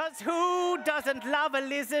 because who doesn't love a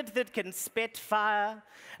lizard that can spit fire?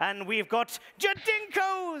 And we've got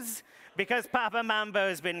jadinkos, because Papa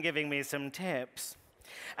Mambo's been giving me some tips.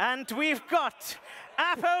 And we've got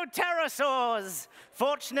apopterosaurs.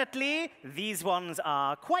 Fortunately, these ones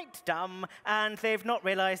are quite dumb, and they've not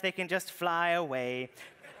realized they can just fly away.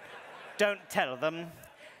 Don't tell them.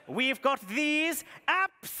 We've got these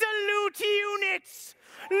absolute units.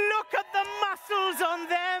 Look at the muscles on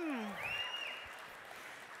them.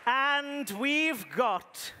 And we've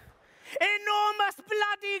got enormous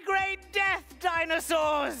bloody great death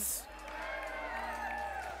dinosaurs.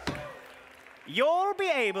 You'll be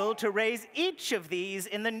able to raise each of these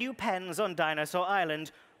in the new pens on Dinosaur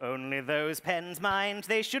Island. Only those pens, mind,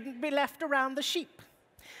 they shouldn't be left around the sheep.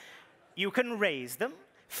 You can raise them,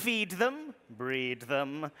 feed them, breed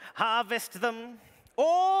them, harvest them.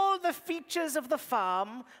 All the features of the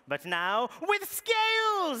farm, but now with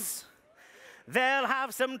scales. They'll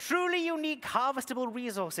have some truly unique harvestable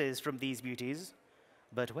resources from these beauties.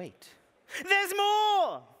 But wait, there's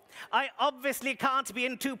more! I obviously can't be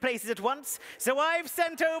in two places at once, so I've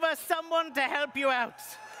sent over someone to help you out.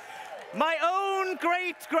 My own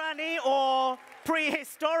great-granny, or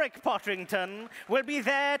prehistoric Potterington, will be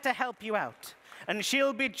there to help you out. And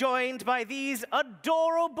she'll be joined by these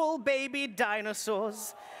adorable baby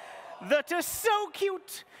dinosaurs that are so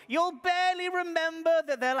cute, you'll barely remember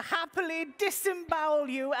that they'll happily disembowel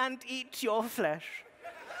you and eat your flesh.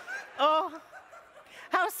 Oh,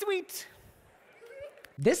 how sweet.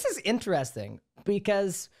 This is interesting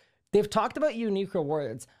because they've talked about unique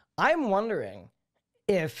rewards. I'm wondering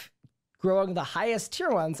if growing the highest tier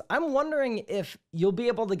ones, I'm wondering if you'll be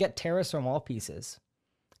able to get terrace from all pieces.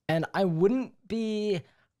 And I wouldn't be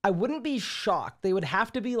shocked. They would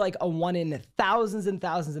have to be like a 1 in thousands and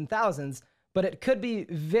thousands and thousands, but it could be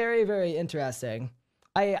very, very interesting.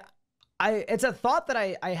 It's a thought that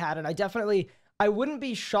I had, and I wouldn't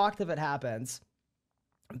be shocked if it happens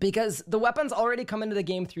because the weapons already come into the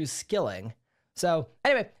game through skilling. So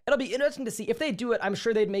anyway, it'll be interesting to see if they do it. I'm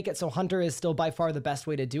sure they'd make it so Hunter is still by far the best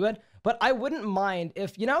way to do it. But I wouldn't mind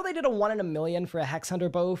if, you know, they did a 1 in a million for a Hex Hunter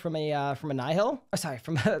bow from a Nihil. Oh, sorry,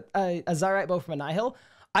 from a Zarite bow from a Nihil.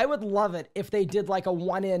 I would love it if they did like a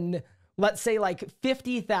 1 in, let's say like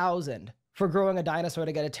 50,000 for growing a dinosaur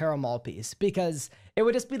to get a Terra Maul piece, because it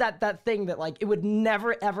would just be that thing that like it would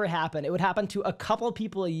never ever happen. It would happen to a couple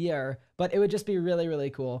people a year, but it would just be really, really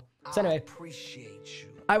cool. So anyway, appreciate you.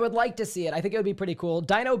 I would like to see it. I think it would be pretty cool.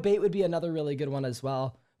 Dino Bait would be another really good one as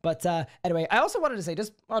well. But anyway, I also wanted to say,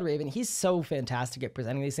 just Mod Raven, he's so fantastic at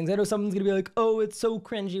presenting these things. I know someone's gonna be like, oh, it's so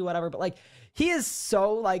cringy, whatever, but like, he is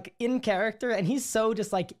so like in character and he's so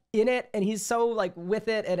just like in it and he's so like with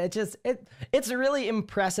it, and it's really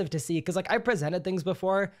impressive to see, because like I presented things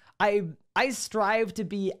before. I strive to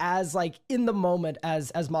be as like in the moment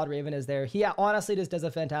as Mod Raven is there. He honestly just does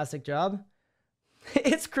a fantastic job.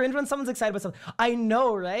 It's cringe when someone's excited about something. I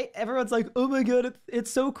know, right? Everyone's like, oh my god,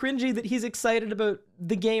 it's so cringy that he's excited about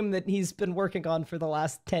the game that he's been working on for the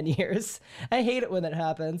last 10 years. I hate it when that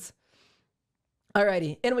happens.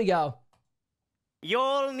 Alrighty, in we go.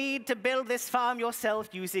 You'll need to build this farm yourself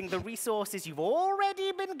using the resources you've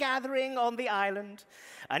already been gathering on the island.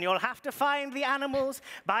 And you'll have to find the animals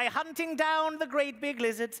by hunting down the great big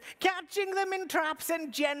lizards, catching them in traps,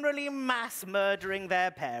 and generally mass murdering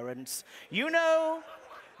their parents. You know,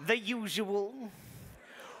 the usual.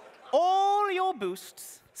 All your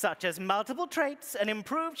boosts, such as multiple traits and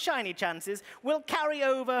improved shiny chances, will carry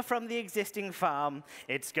over from the existing farm.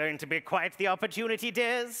 It's going to be quite the opportunity,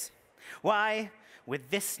 dears. Why?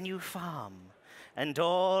 With this new farm and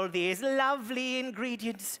all these lovely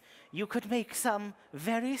ingredients, you could make some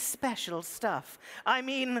very special stuff. I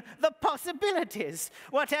mean, the possibilities.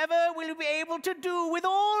 Whatever we'll be able to do with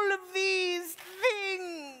all of these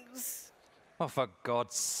things. Oh, for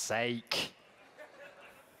God's sake.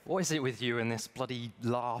 What is it with you and this bloody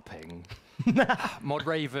LARPing? Mod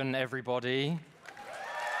Raven, everybody.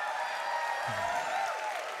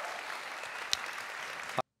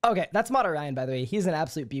 Okay, that's Mod Orion, by the way. He's an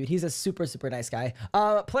absolute beaut. He's a super, super nice guy.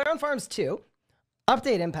 Player on Farms 2,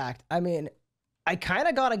 Update Impact. I mean, I kind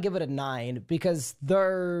of got to give it a 9 because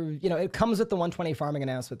it comes with the 120 farming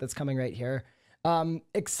announcement that's coming right here.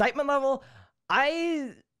 Excitement level, I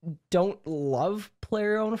don't love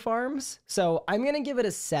player owned farms, so I'm going to give it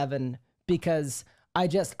a 7 because I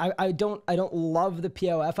don't love the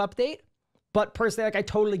POF update. But personally, like, I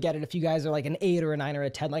totally get it if you guys are like an 8 or a 9 or a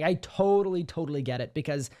 10. Like, I totally, totally get it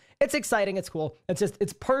because it's exciting. It's cool.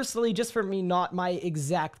 It's personally just for me, not my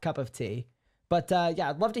exact cup of tea. But yeah,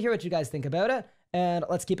 I'd love to hear what you guys think about it. And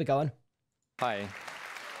let's keep it going. Hi.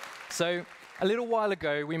 So a little while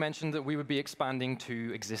ago, we mentioned that we would be expanding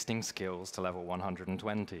 2 existing skills to level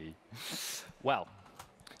 120. Well,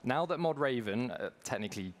 now that Mod Raven,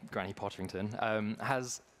 technically Granny Potterington,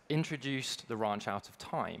 has introduced the Ranch Out of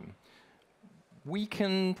Time, we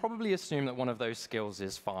can probably assume that one of those skills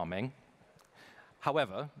is farming.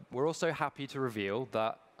 However, we're also happy to reveal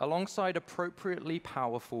that alongside appropriately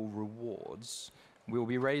powerful rewards, we'll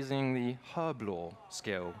be raising the Herblore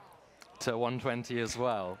skill to 120 as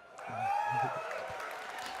well.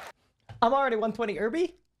 I'm already 120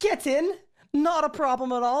 Irby. Get in. Not a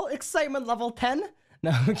problem at all. Excitement level 10. No,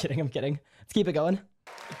 I'm kidding. Let's keep it going.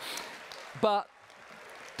 But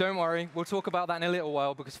don't worry, we'll talk about that in a little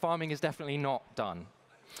while because farming is definitely not done.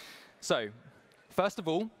 So, first of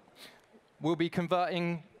all, we'll be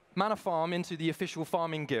converting Mana Farm into the official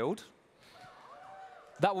farming guild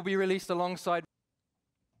That will be released alongside.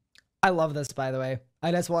 I love this, by the way.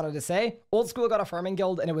 I just wanted to say, Old School got a farming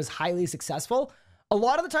guild and it was highly successful. A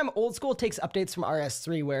lot of the time, Old School takes updates from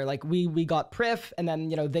RS3 where like we got Prif and then,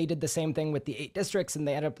 you know, they did the same thing with the 8 districts and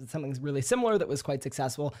they ended up with something really similar that was quite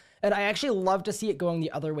successful. And I actually love to see it going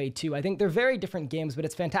the other way too. I think they're very different games, but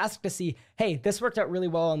it's fantastic to see, hey, this worked out really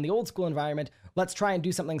well in the Old School environment. Let's try and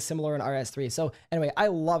do something similar in RS3. So anyway, I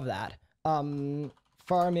love that.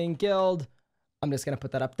 Farming guild. I'm just going to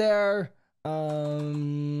put that up there.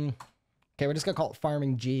 Okay, we're just going to call it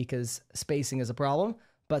Farming G because spacing is a problem.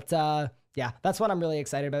 But yeah, that's what I'm really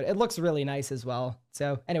excited about. It looks really nice as well.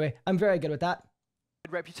 So anyway, I'm very good with that.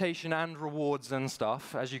 Reputation and rewards and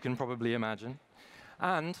stuff, as you can probably imagine.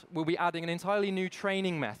 And we'll be adding an entirely new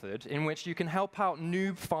training method in which you can help out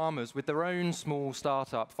noob farmers with their own small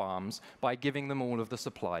startup farms by giving them all of the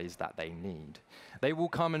supplies that they need. They will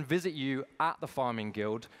come and visit you at the farming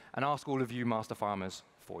guild and ask all of you master farmers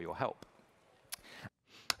for your help.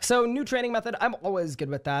 So new training method, I'm always good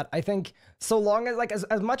with that. I think so long as like as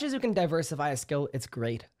much as you can diversify a skill, it's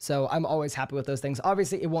great. So I'm always happy with those things.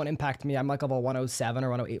 Obviously, it won't impact me. I'm like level 107 or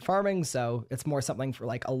 108 farming, so it's more something for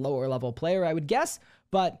like a lower level player, I would guess.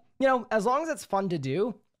 But, you know, as long as it's fun to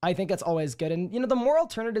do, I think it's always good. And, you know, the more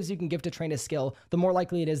alternatives you can give to train a skill, the more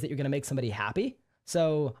likely it is that you're going to make somebody happy.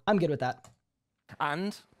 So I'm good with that.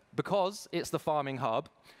 And because it's the farming hub,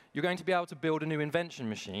 you're going to be able to build a new invention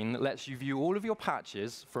machine that lets you view all of your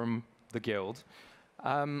patches from the guild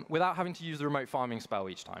without having to use the remote farming spell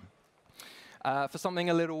each time. For something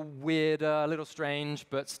a little weirder, a little strange,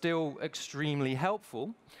 but still extremely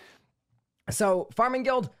helpful. So farming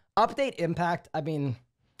guild, update impact. I mean,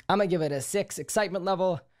 I'm going to give it a 6 excitement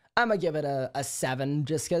level. I'm going to give it a 7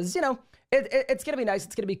 just because, you know, it's going to be nice.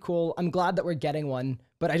 It's going to be cool. I'm glad that we're getting one,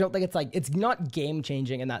 but I don't think it's not game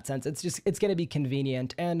changing in that sense. It's going to be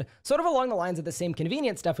convenient. And sort of along the lines of the same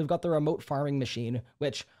convenient stuff, we've got the remote farming machine,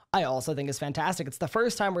 which I also think is fantastic. It's the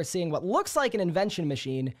first time we're seeing what looks like an invention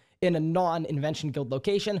machine in a non-invention guild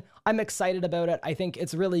location. I'm excited about it. I think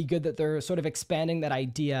it's really good that they're sort of expanding that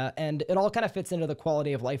idea, and it all kind of fits into the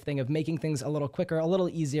quality of life thing of making things a little quicker, a little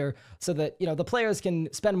easier, so that, you know, the players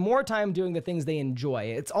can spend more time doing the things they enjoy.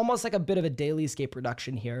 It's almost like a bit of a dailyscape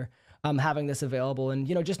reduction here, having this available, and,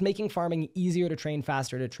 you know, just making farming easier to train,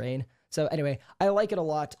 faster to train. So anyway, I like it a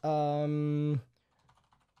lot.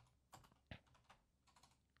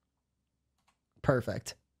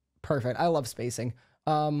 Perfect. I love spacing.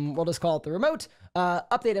 We'll just call it the remote.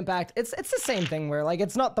 Update impact. It's the same thing where like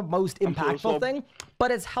it's not the most impactful thing, but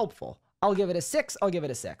it's helpful. I'll give it a 6. I'll give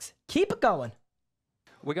it a 6. Keep it going.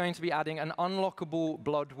 We're going to be adding an unlockable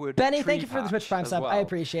Bloodwood Benny, tree thank you for the Twitch Prime sub. well. I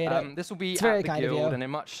appreciate it. This will be it's at very the kind of guild you. in a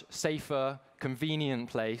much safer, convenient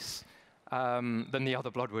place than the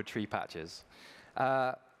other Bloodwood tree patches.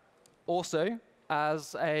 Also,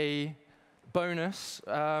 as a bonus,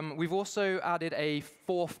 we've also added a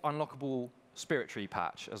 4th unlockable spirit tree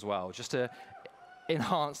patch as well, just to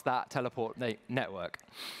enhance that teleport network.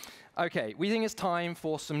 Okay, we think it's time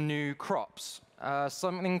for some new crops.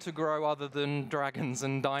 Something to grow other than dragons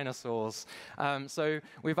and dinosaurs. So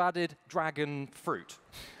we've added dragon fruit.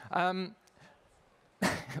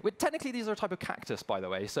 Technically, these are a type of cactus, by the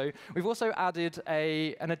way. So we've also added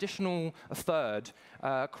an additional 3rd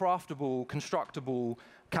craftable, constructable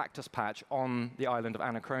cactus patch on the island of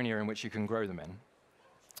Anachronia in which you can grow them in.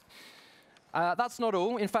 That's not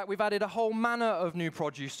all. In fact, we've added a whole manner of new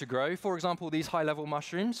produce to grow. For example, these high-level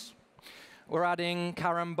mushrooms. We're adding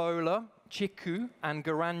carambola, chiku, and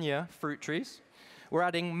guarana fruit trees. We're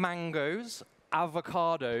adding mangoes,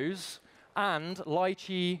 avocados, and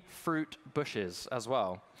lychee fruit bushes as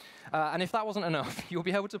well. And if that wasn't enough, you'll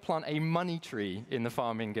be able to plant a money tree in the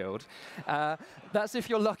farming guild. That's if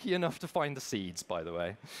you're lucky enough to find the seeds, by the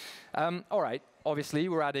way. All right, obviously,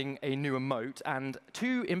 we're adding a new emote and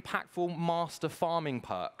 2 impactful master farming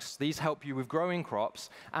perks. These help you with growing crops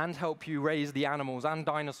and help you raise the animals and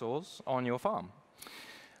dinosaurs on your farm.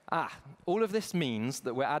 All of this means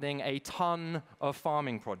that we're adding a ton of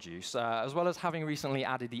farming produce, as well as having recently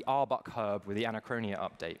added the Arbuck herb with the Anachronia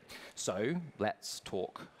update. So let's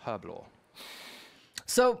talk Herblore.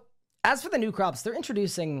 So as for the new crops, they're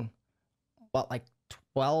introducing, what, like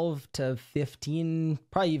 12 to 15,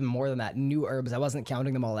 probably even more than that, new herbs. I wasn't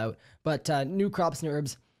counting them all out, but new crops, new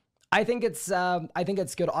herbs. I think it's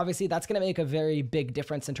good. Obviously, that's going to make a very big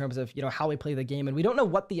difference in terms of, you know, how we play the game, and we don't know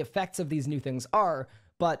what the effects of these new things are.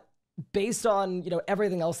 But based on, you know,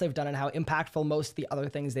 everything else they've done and how impactful most of the other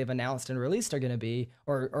things they've announced and released are going to be,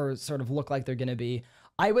 or sort of look like they're going to be,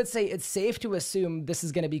 I would say it's safe to assume this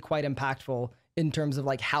is going to be quite impactful in terms of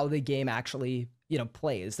like how the game actually, you know,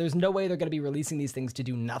 plays. There's no way they're going to be releasing these things to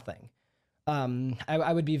do nothing.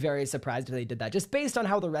 I would be very surprised if they did that. Just based on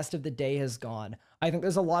how the rest of the day has gone, I think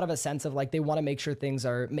there's a lot of a sense of like they want to make sure things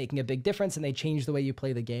are making a big difference and they change the way you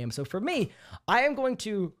play the game. So for me, I am going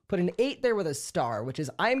to put an 8 there with a star, which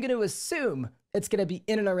is I'm going to assume it's going to be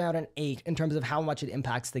in and around an 8 in terms of how much it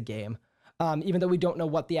impacts the game. Even though we don't know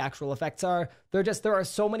what the actual effects are, there are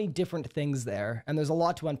so many different things there, and there's a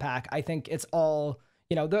lot to unpack. I think it's all,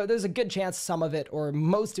 you know, there's a good chance some of it or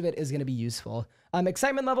most of it is going to be useful.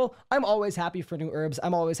 Excitement level, I'm always happy for new herbs.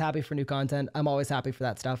 I'm always happy for new content. I'm always happy for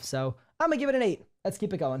that stuff. So I'm going to give it an 8. Let's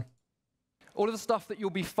keep it going. All of the stuff that you'll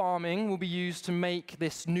be farming will be used to make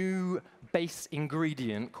this new base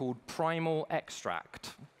ingredient called Primal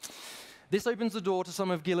Extract. This opens the door to some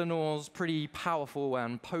of Gillenor's pretty powerful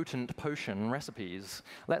and potent potion recipes.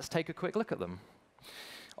 Let's take a quick look at them.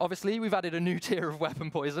 Obviously, we've added a new tier of weapon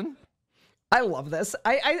poison. I love this.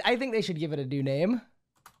 I think they should give it a new name.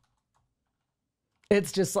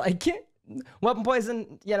 It's just like weapon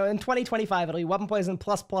poison, you know, in 2025, it'll be weapon poison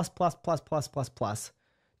plus to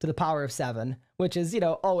the power of 7, which is, you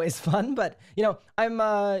know, always fun. But, you know,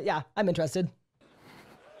 I'm interested.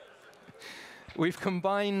 We've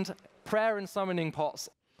combined prayer and summoning pots.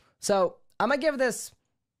 So I'm gonna give this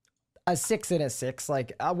a 6 and a 6.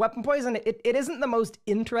 Like weapon poison, it isn't the most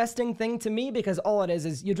interesting thing to me because all it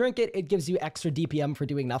is you drink it, it gives you extra DPM for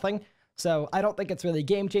doing nothing. So I don't think it's really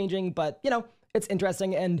game changing, but you know, it's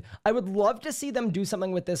interesting. And I would love to see them do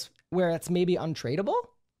something with this where it's maybe untradeable.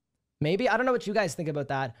 Maybe, I don't know what you guys think about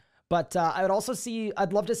that. But I'd love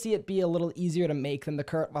to see it be a little easier to make than the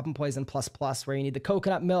current Weapon Poison Plus, where you need the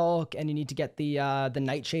coconut milk and you need to get the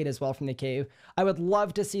nightshade as well from the cave. I would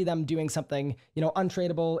love to see them doing something, you know,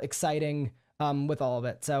 untradeable, exciting with all of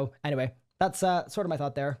it. So anyway, that's sort of my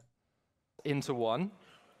thought there. Into one.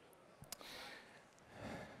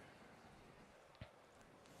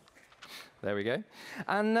 There we go.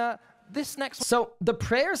 And this next one. So the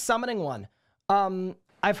prayer summoning one.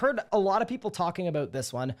 I've heard a lot of people talking about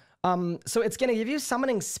this one. So it's going to give you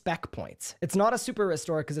summoning spec points. It's not a super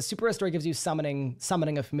restore because a super restore gives you summoning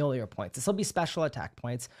of familiar points. This will be special attack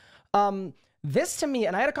points. This to me,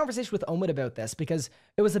 and I had a conversation with Omid about this because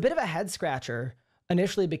it was a bit of a head scratcher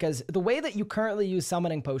initially because the way that you currently use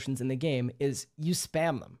summoning potions in the game is you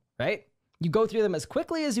spam them, right? You go through them as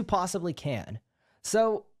quickly as you possibly can.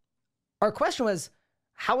 So our question was,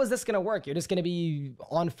 how is this going to work? You're just going to be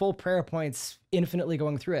on full prayer points, infinitely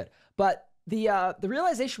going through it. But the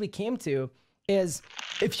realization we came to is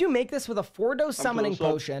if you make this with a 4-dose summoning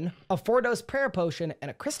potion, a 4-dose prayer potion,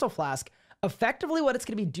 and a crystal flask, effectively what it's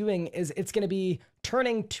going to be doing is it's going to be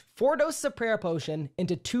turning 4 doses of prayer potion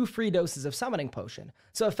into 2 free doses of summoning potion.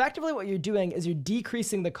 So effectively what you're doing is you're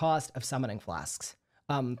decreasing the cost of summoning flasks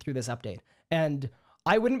through this update. And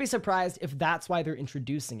I wouldn't be surprised if that's why they're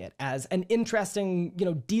introducing it as an interesting, you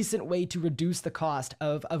know, decent way to reduce the cost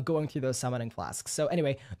of going through those summoning flasks. So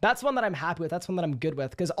anyway, that's one that I'm happy with. That's one that I'm good with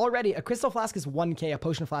because already a crystal flask is 1K, a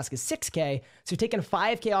potion flask is 6K. So you're taking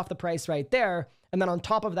 5K off the price right there. And then on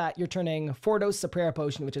top of that, you're turning 4 doses of prayer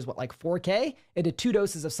potion, which is what, like 4K, into 2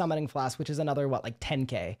 doses of summoning flask, which is another, what, like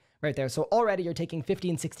 10K right there. So already you're taking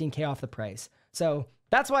 15, 16K off the price. So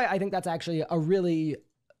that's why I think that's actually a really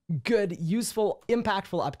good, useful,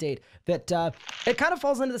 impactful update that it kind of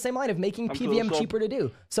falls into the same line of making PVM cheaper to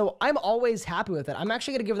do. So I'm always happy with it. I'm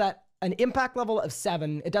actually going to give that an impact level of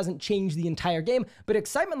 7. It doesn't change the entire game, but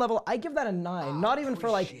excitement level, I give that a 9. Not even for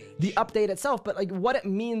like the update itself, but like what it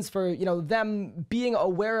means for, you know, them being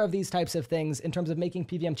aware of these types of things in terms of making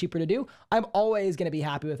PVM cheaper to do. I'm always going to be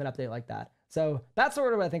happy with an update like that. So that's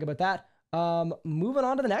sort of what I think about that. Moving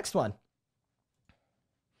on to the next one.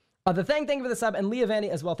 The thank you for the sub, and Leah Vanny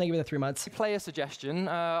as well, thank you for the 3 months. Player suggestion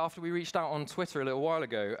after we reached out on Twitter a little while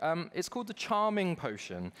ago. It's called the Charming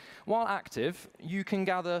Potion. While active, you can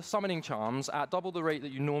gather summoning charms at double the rate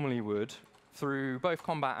that you normally would through both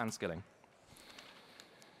combat and skilling.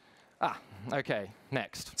 Okay,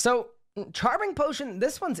 next. So, Charming Potion,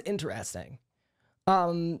 this one's interesting.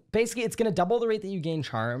 Basically, it's going to double the rate that you gain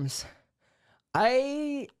charms.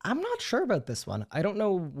 I'm not sure about this one. I don't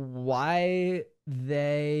know why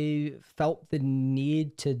they felt the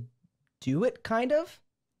need to do it, kind of.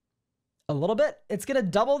 A little bit. It's going to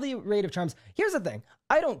double the rate of charms. Here's the thing.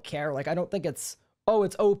 I don't care. Like, I don't think it's, oh,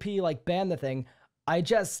 it's OP, like, ban the thing. They're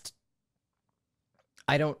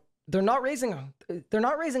not raising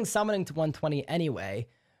summoning to 120 anyway.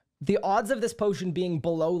 The odds of this potion being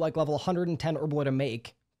below, like, level 110 Herblore to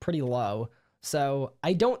make, pretty low. So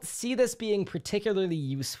I don't see this being particularly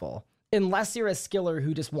useful unless you're a skiller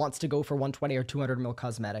who just wants to go for 120 or 200 mil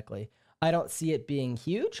cosmetically. I don't see it being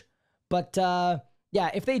huge, but yeah,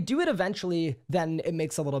 if they do it eventually, then it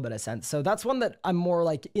makes a little bit of sense. So that's one that I'm more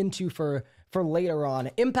like into for later on.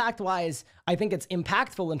 Impact wise, I think it's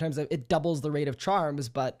impactful in terms of it doubles the rate of charms,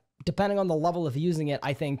 but depending on the level of using it,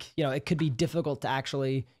 I think, you know, it could be difficult to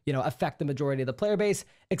actually, you know, affect the majority of the player base.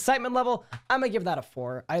 Excitement level, I'm gonna give that a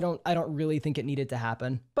 4. I don't really think it needed to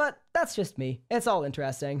happen, but that's just me. It's all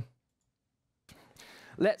interesting.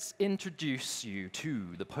 Let's introduce you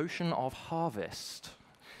to the Potion of Harvest.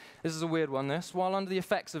 This is a weird one, this. While under the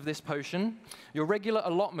effects of this potion, your regular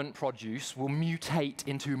allotment produce will mutate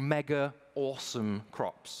into mega awesome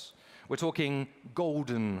crops. We're talking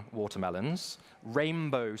golden watermelons,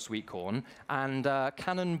 rainbow sweet corn, and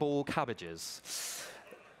cannonball cabbages.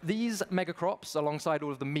 These mega crops, alongside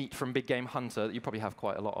all of the meat from Big Game Hunter, that you probably have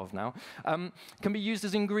quite a lot of now, can be used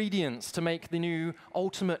as ingredients to make the new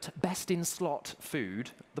ultimate best-in-slot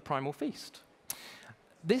food, the Primal Feast.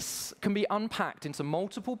 This can be unpacked into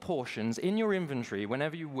multiple portions in your inventory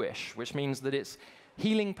whenever you wish, which means that its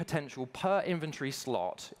healing potential per inventory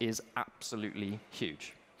slot is absolutely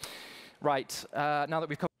huge. Right, now that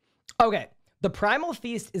we've covered... Okay, the Primal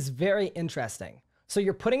Feast is very interesting. So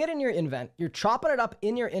you're putting it in your invent, you're chopping it up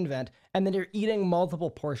in your invent, and then you're eating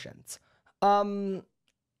multiple portions.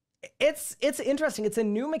 It's interesting. It's a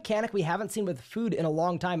new mechanic we haven't seen with food in a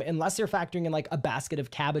long time, unless you're factoring in like a basket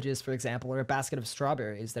of cabbages, for example, or a basket of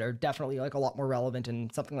strawberries that are definitely like a lot more relevant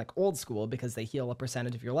in something like old school because they heal a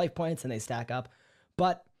percentage of your life points and they stack up.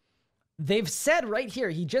 But they've said right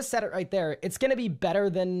here, he just said it right there, it's going to be better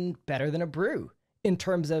than a brew in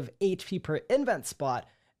terms of HP per invent spot.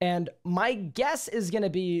 And my guess is going to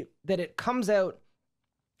be that it comes out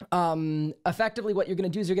effectively what you're going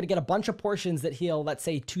to do is you're going to get a bunch of portions that heal, let's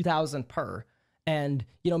say 2,000 per, and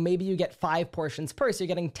you know, maybe you get 5 portions per, so you're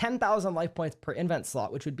getting 10,000 life points per invent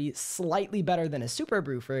slot, which would be slightly better than a super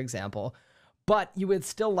brew, for example, but you would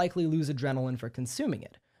still likely lose adrenaline for consuming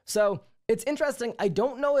it. So it's interesting. I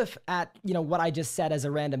don't know if at, you know, what I just said as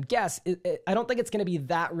a random guess, I don't think it's going to be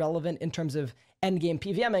that relevant in terms of endgame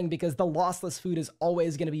PVMing, because the lossless food is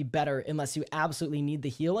always going to be better unless you absolutely need the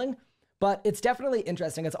healing. But it's definitely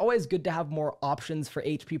interesting. It's always good to have more options for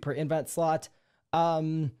HP per invent slot.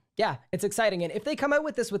 Yeah, it's exciting. And if they come out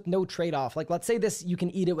with this with no trade-off, like let's say this, you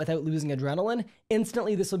can eat it without losing adrenaline,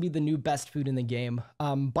 instantly this will be the new best food in the game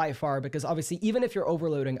by far, because obviously even if you're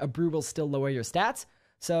overloading, a brew will still lower your stats.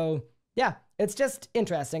 So yeah, it's just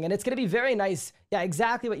interesting. And it's going to be very nice. Yeah,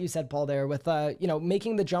 exactly what you said, Paul, there with, you know,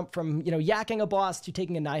 making the jump from, you know, yakking a boss to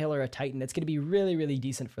taking a Nihil or a Titan. It's going to be really, really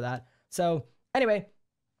decent for that. So anyway,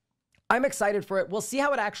 I'm excited for it. We'll see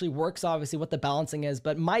how it actually works, obviously, what the balancing is.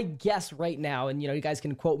 But my guess right now, and you know, you guys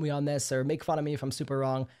can quote me on this or make fun of me if I'm super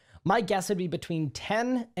wrong, my guess would be between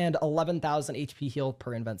 10 and 11,000 HP healed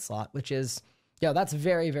per invent slot, which is, you know, that's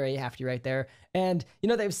very, very hefty right there. And, you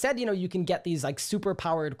know, they've said, you know, you can get these like super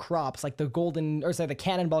powered crops like the golden, or sorry, the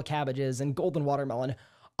cannonball cabbages and golden watermelon.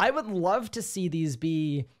 I would love to see these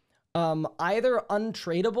be either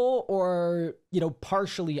untradeable or, you know,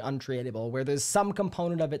 partially untradeable, where there's some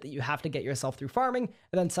component of it that you have to get yourself through farming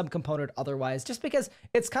and then some component otherwise, just because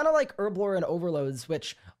it's kind of like Herblore and Overloads,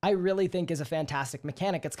 which I really think is a fantastic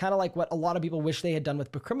mechanic. It's kind of like what a lot of people wish they had done with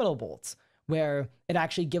criminal bolts, where it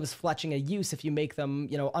actually gives fletching a use if you make them,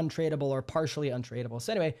 you know, untradeable or partially untradeable.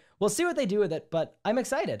 So anyway, we'll see what they do with it, but I'm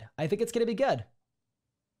excited. I think it's going to be good.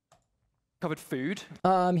 Covered food.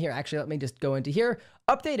 Here, actually, let me just go into here.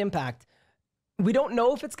 Update impact. We don't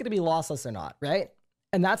know if it's going to be lossless or not, right?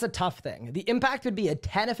 And that's a tough thing. The impact would be a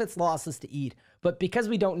 10 if it's lossless to eat, but because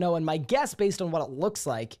we don't know, and my guess based on what it looks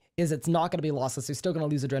like is it's not going to be lossless, you're still going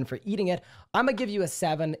to lose adrenaline for eating it. I'm going to give you a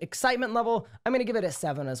 7. Excitement level, I'm going to give it a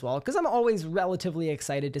 7 as well, because I'm always relatively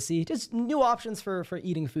excited to see just new options for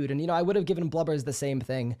eating food. And, you know, I would have given Blubbers the same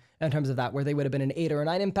thing in terms of that, where they would have been an 8 or a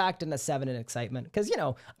 9 impact and a 7 in excitement. Because, you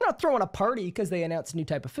know, I'm not throwing a party because they announced a new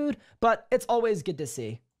type of food, but it's always good to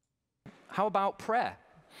see. How about prayer?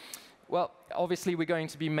 Well, obviously we're going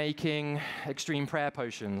to be making extreme prayer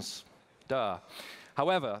potions. Duh.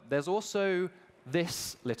 However, there's also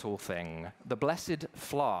this little thing, the Blessed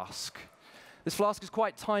Flask. This flask is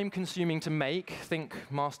quite time-consuming to make, think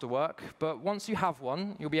masterwork, but once you have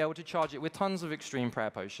one, you'll be able to charge it with tons of extreme prayer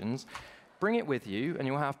potions, bring it with you, and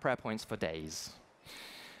you'll have prayer points for days.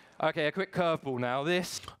 Okay, a quick curveball now.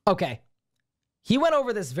 Okay, he went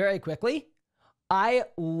over this very quickly. I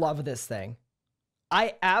love this thing.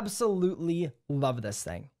 I absolutely love this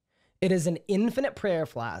thing. It is an infinite prayer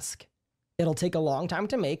flask. It'll take a long time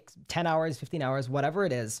to make, 10 hours, 15 hours, whatever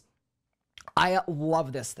it is. I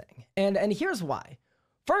love this thing. And here's why.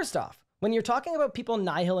 First off, when you're talking about people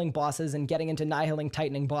nihilling bosses and getting into nihilling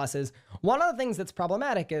tightening bosses, one of the things that's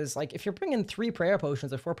problematic is, like, if you're bringing 3 prayer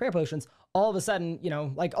potions or 4 prayer potions, all of a sudden, you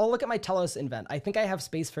know, like, I'll look at my Telos invent. I think I have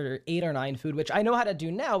space for 8 or 9 food, which I know how to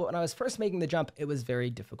do now, but when I was first making the jump, it was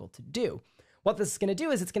very difficult to do. What this is going to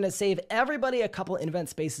do is it's going to save everybody a couple invent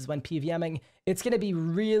spaces when PVMing. It's going to be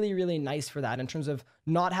really, really nice for that in terms of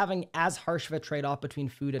not having as harsh of a trade-off between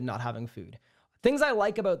food and not having food. Things I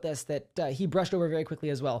like about this that he brushed over very quickly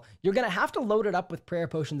as well. You're going to have to load it up with prayer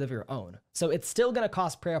potions of your own. So it's still going to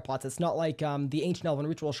cost prayer pots. It's not like the Ancient Elven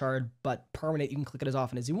Ritual Shard, but permanent. You can click it as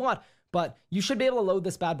often as you want. But you should be able to load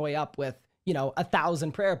this bad boy up with, you know,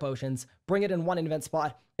 1,000 prayer potions, bring it in one invent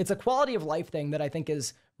spot. It's a quality of life thing that I think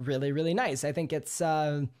is really, really nice. I think it's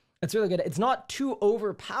really good. It's not too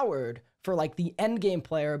overpowered for like the end game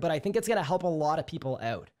player, but I think it's going to help a lot of people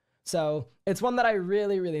out. So it's one that I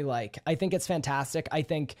really, really like. I think it's fantastic. I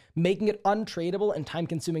think making it untradeable and time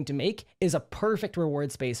consuming to make is a perfect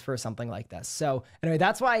reward space for something like this. So anyway,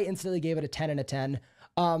 that's why I instantly gave it a 10 and a 10.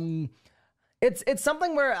 It's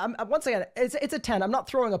something where once again, it's a 10. I'm not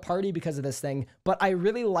throwing a party because of this thing, but I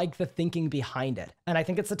really like the thinking behind it. And I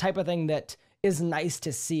think it's the type of thing that is nice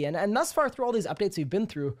to see. And thus far through all these updates we've been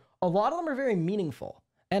through, a lot of them are very meaningful.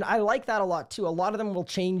 And I like that a lot too. A lot of them will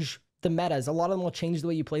change the metas. A lot of them will change the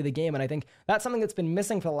way you play the game. And I think that's something that's been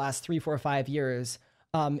missing for the last 3, 4, 5 years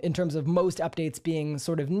in terms of most updates being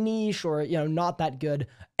sort of niche or, you know, not that good.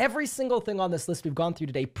 Every single thing on this list we've gone through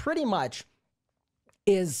today pretty much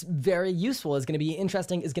is very useful, is going to be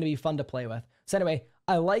interesting, is going to be fun to play with. So anyway,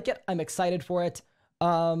 I like it. I'm excited for it.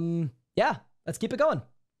 Yeah, let's keep it going.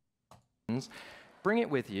 Bring it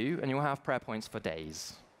with you, and you'll have prayer points for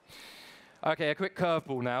days. Okay, a quick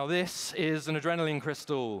curveball now. This is an adrenaline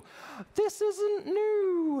crystal. This isn't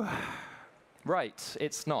new. Right,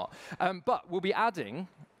 it's not. But we'll be adding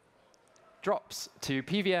drops to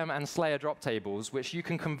PVM and Slayer drop tables, which you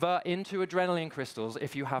can convert into adrenaline crystals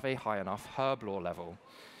if you have a high enough Herblore level.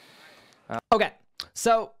 Okay,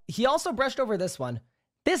 so he also brushed over this one.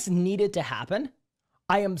 This needed to happen.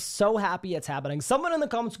 I am so happy it's happening. Someone in the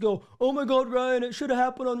comments go, oh my God, Ryan, it should have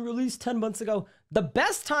happened on release 10 months ago. The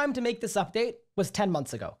best time to make this update was 10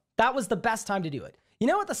 months ago. That was the best time to do it. You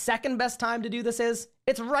know what the second best time to do this is?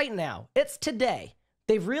 It's right now. It's today.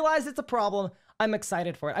 They've realized it's a problem. I'm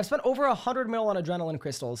excited for it. I've spent over 100 mil on adrenaline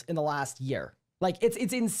crystals in the last year. Like, it's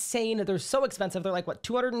insane. They're so expensive. They're like, what,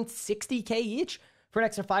 260K each for an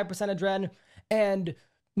extra 5% adren? And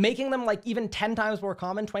making them like even 10 times more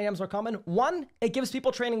common, 20 times more common. 1, it gives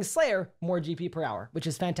people training Slayer more GP per hour, which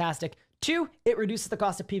is fantastic. 2, it reduces the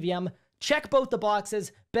cost of PVM. Check both the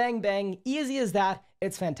boxes, bang, bang, easy as that.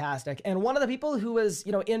 It's fantastic. And one of the people who is,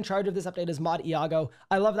 you know, in charge of this update is Mod Iago.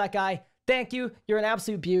 I love that guy. Thank you. You're an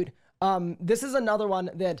absolute beaut. This is another one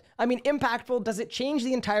that, I mean, impactful. Does it change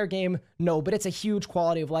the entire game? No, but it's a huge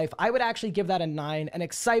quality of life. I would actually give that a 9. And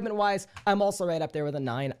excitement-wise, I'm also right up there with a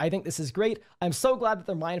 9. I think this is great. I'm so glad that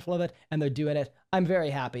they're mindful of it and they're doing it. I'm very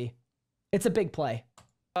happy. It's a big play.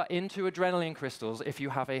 Into adrenaline crystals if you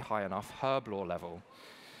have a high enough Herblore level.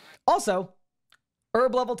 Also,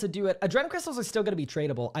 herb level to do it. Adrenaline crystals are still going to be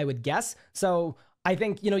tradable, I would guess. So I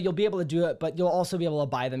think, you know, you'll be able to do it, but you'll also be able to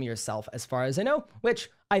buy them yourself, as far as I know,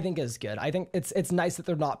 which I think is good. I think it's nice that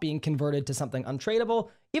they're not being converted to something untradeable.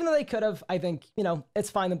 Even though they could have, I think, you know,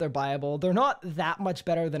 it's fine that they're buyable. They're not that much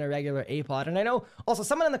better than a regular A-Pod. And I know also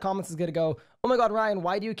someone in the comments is going to go, oh my God, Ryan,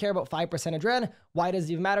 why do you care about 5% adren? Why does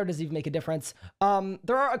it even matter? Does it even make a difference?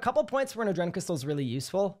 There are a couple points where an adren crystal is really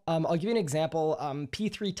useful. I'll give you an example.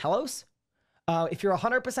 P3 Telos. If you're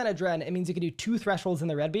 100% adren, it means you can do 2 thresholds in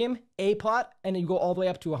the red beam, A-pot, and then you go all the way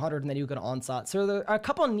up to 100, and then you go to onslaught. So there are a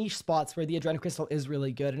couple of niche spots where the adren crystal is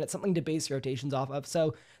really good, and it's something to base your rotations off of.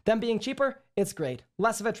 So them being cheaper, it's great.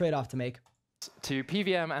 Less of a trade-off to make. To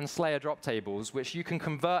PVM and Slayer drop tables, which you can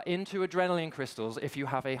convert into adrenaline crystals if you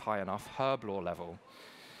have a high enough Herblore level.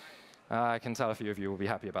 I can tell a few of you will be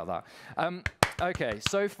happy about that. Okay,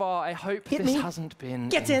 so far, I hope this hasn't been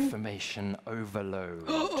information overload.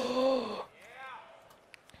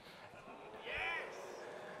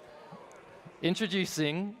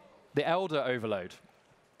 Introducing the Elder Overload.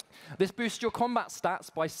 This boosts your combat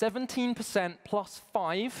stats by 17% plus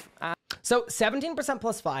 5. So 17%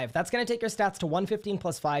 plus 5, that's going to take your stats to 115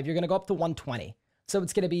 plus 5. You're going to go up to 120. So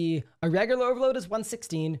it's going to be a regular Overload is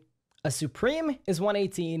 116, a Supreme is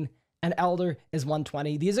 118, and Elder is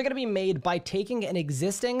 120. These are going to be made by taking an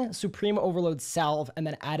existing Supreme Overload salve and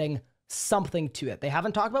then adding something to it. They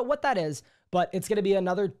haven't talked about what that is, but it's going to be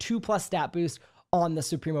another 2+ stat boost on the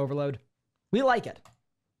Supreme Overload. We like it.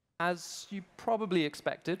 as you probably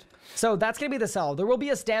expected. So that's going to be the salve. There will be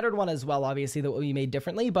a standard one as well, obviously, that will be made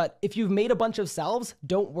differently. But if you've made a bunch of salves,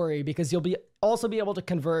 don't worry, because you'll also be able to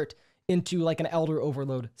convert into like an Elder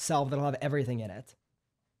Overload salve that'll have everything in it.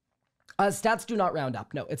 Stats do not round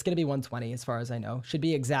up. No, it's going to be 120 as far as I know. Should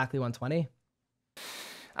be exactly 120.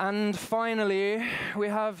 And finally, we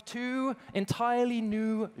have 2 entirely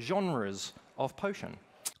new genres of potion.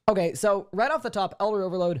 Okay, so right off the top, Elder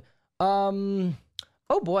Overload. Oh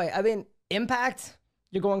boy, I mean, impact,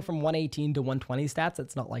 you're going from 118 to 120 stats.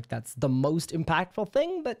 It's not like that's the most impactful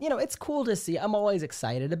thing, but, you know, it's cool to see. I'm always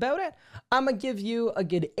excited about it. I'm going to give you a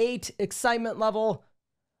good 8 excitement level.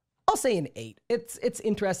 I'll say an 8. It's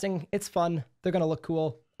interesting. It's fun. They're going to look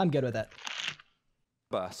cool. I'm good with it.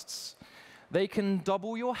 Bursts. They can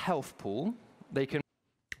double your health pool. They can...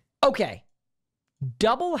 Okay.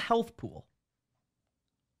 Double health pool.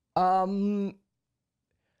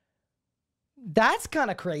 That's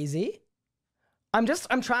kind of crazy. I'm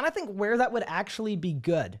trying to think where that would actually be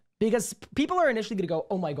good, because people are initially going to go,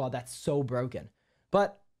 oh my god, that's so broken.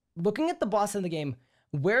 But looking at the boss in the game,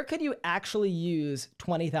 where could you actually use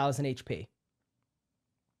 20,000 HP?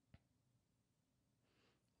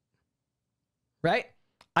 Right?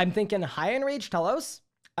 I'm thinking high enrage Telos,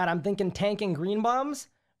 and I'm thinking tanking green bombs,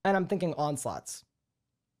 and I'm thinking onslaughts.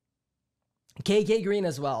 KK green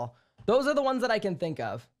as well. Those are the ones that I can think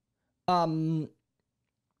of. Other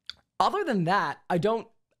than that, I don't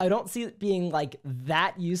see it being like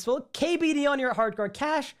that useful. KBD on your hardcore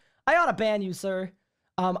cash. I ought to ban you, sir.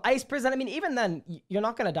 Ice prison. I mean, even then, you're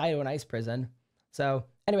not gonna die to an ice prison. So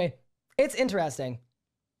anyway, it's interesting.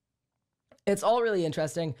 It's all really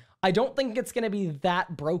interesting. I don't think it's gonna be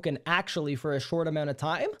that broken actually for a short amount of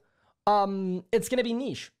time. It's gonna be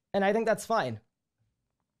niche, and I think that's fine.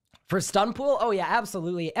 For stun pool, oh yeah,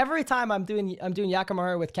 absolutely. Every time I'm doing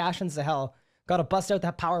Yakamaru with Cash and Sahel, gotta bust out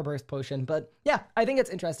that PowerBurst potion. But yeah, I think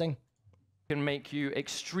it's interesting. Can make you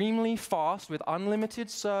extremely fast with unlimited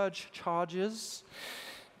surge charges.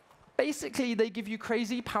 Basically, they give you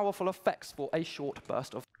crazy powerful effects for a short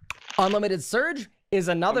burst of... Unlimited surge is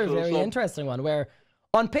another very interesting one, where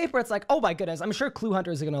on paper it's like, oh my goodness, I'm sure clue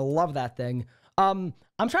hunters are gonna love that thing. I'm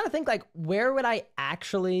trying to think, like, where would I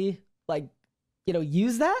actually, like, you know,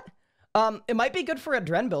 use that? It might be good for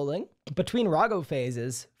adren building between Rago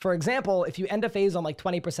phases. For example, if you end a phase on like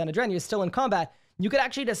 20% adren, you're still in combat, you could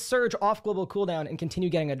actually just surge off global cooldown and continue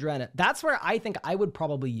getting adren. That's where I think I would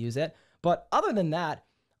probably use it. But other than that,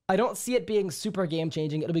 I don't see it being super game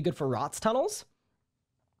changing. It'll be good for Rot's tunnels.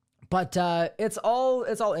 But it's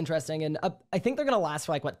all interesting, and I think they're gonna last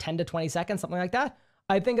for like what, 10 to 20 seconds, something like that.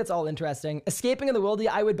 I think it's all interesting. Escaping in the wildy,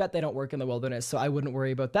 I would bet they don't work in the wilderness, so I wouldn't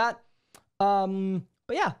worry about that.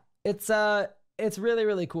 But yeah, it's really,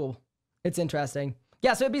 really cool. It's interesting.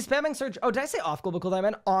 Yeah, so it'd be spamming surge. Oh, did I say off global cooldown? I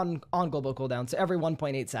meant on global cooldown. So every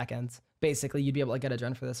 1.8 seconds, basically, you'd be able to get a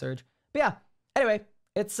gen for the surge. But yeah, anyway,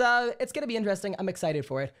 it's gonna be interesting. I'm excited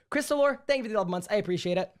for it. Crystal Lore, thank you for the 11 months. I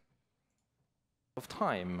appreciate it. Of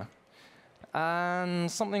time.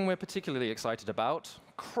 And something we're particularly excited about,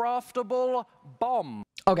 Craftable Bombs.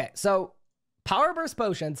 Okay, so PowerBurst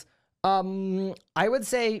Potions, I would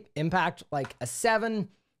say impact like a 7,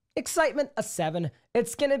 excitement a 7.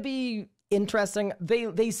 It's gonna be interesting.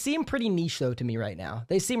 They seem pretty niche though to me right now.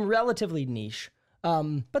 They seem relatively niche,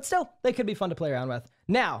 but still they could be fun to play around with.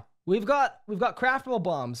 Now we've got Craftable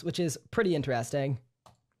Bombs, which is pretty interesting.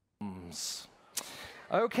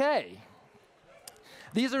 Okay.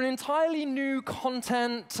 These are an entirely new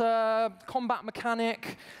content, combat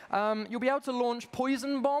mechanic. You'll be able to launch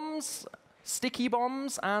poison bombs, sticky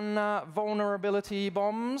bombs, and vulnerability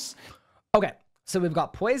bombs. Okay, so we've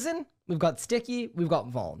got poison, we've got sticky, we've got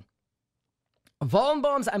vuln. Vuln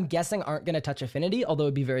bombs, I'm guessing, aren't going to touch affinity, although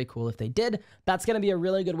it'd be very cool if they did. That's going to be a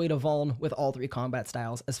really good way to vuln with all 3 combat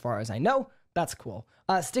styles, as far as I know. That's cool.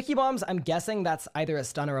 Sticky bombs, I'm guessing that's either a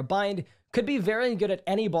stun or a bind. Could be very good at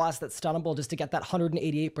any boss that's stunnable just to get that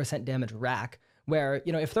 188% damage rack, where,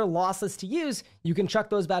 you know, if they're lossless to use, you can chuck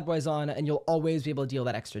those bad boys on and you'll always be able to deal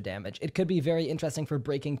that extra damage. It could be very interesting for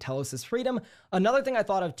breaking Telos' freedom. Another thing I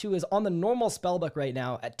thought of too is on the normal spellbook right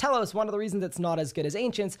now, at Telos, one of the reasons it's not as good as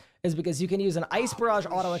Ancients is because you can use an Ice Barrage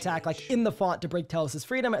auto attack like in the font to break Telos'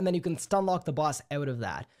 freedom, and then you can stun lock the boss out of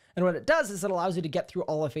that. And what it does is it allows you to get through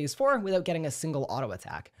all of phase 4 without getting a single auto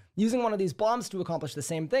attack. Using one of these bombs to accomplish the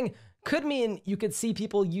same thing could mean you could see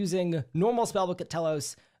people using normal spellbook at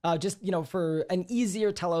Telos, just, you know, for an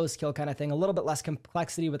easier Telos kill kind of thing, a little bit less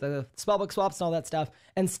complexity with the spellbook swaps and all that stuff,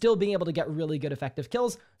 and still being able to get really good effective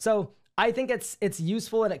kills. So I think it's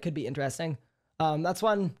useful and it could be interesting. That's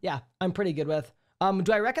one, yeah, I'm pretty good with.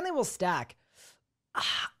 Do I reckon they will stack?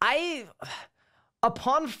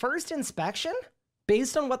 upon first inspection,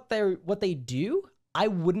 based on what they do, I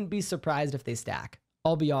wouldn't be surprised if they stack.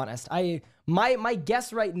 I'll be honest. My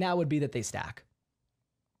guess right now would be that they stack.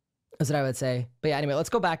 That's what I would say. But yeah, anyway, let's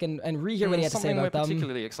go back and rehear what he had to say about them. Something we're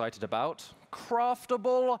particularly excited about: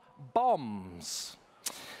 Craftable Bombs.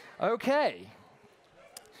 Okay.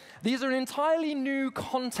 These are an entirely new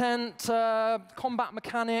content, combat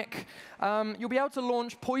mechanic. You'll be able to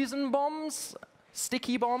launch poison bombs,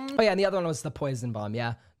 sticky bombs. Oh yeah, and the other one was the poison bomb,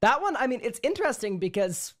 yeah. That one, I mean, it's interesting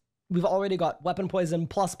because we've already got weapon poison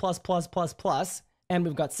plus, and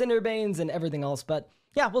we've got Cinderbanes and everything else. But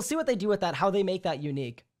yeah, we'll see what they do with that, how they make that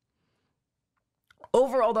unique.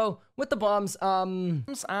 Overall, though, with the bombs,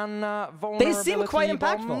 they seem quite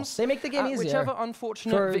impactful. Bombs, they make the game easier. Whichever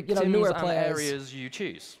unfortunate for, victims newer and areas you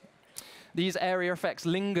choose. These area effects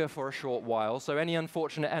linger for a short while, so any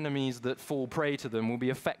unfortunate enemies that fall prey to them will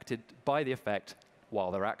be affected by the effect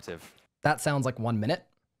while they're active. That sounds like 1 minute.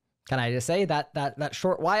 Can I just say that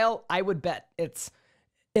short while? I would bet it's,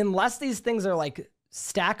 unless these things are like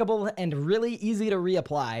stackable and really easy to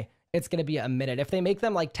reapply, it's going to be a minute. If they make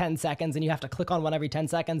them like 10 seconds and you have to click on one every 10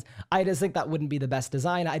 seconds, I just think that wouldn't be the best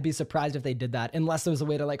design. I'd be surprised if they did that, unless there was a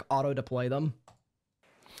way to like auto deploy them.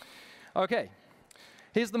 Okay.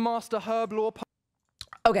 Here's the Master Herblore.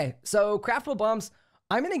 Okay, so Craftable Bombs,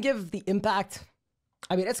 I'm going to give the impact,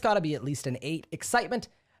 I mean, it's got to be at least an 8. Excitement,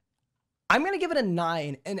 I'm going to give it a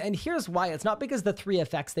 9. And here's why. It's not because the 3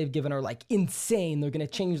 effects they've given are like insane. They're going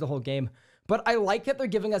to change the whole game. But I like that they're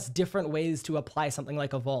giving us different ways to apply something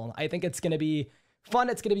like a Vuln. I think it's going to be fun.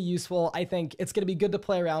 It's going to be useful. I think it's going to be good to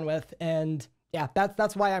play around with. And yeah,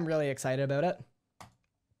 that's why I'm really excited about it.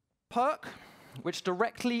 Perk, which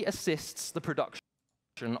directly assists the production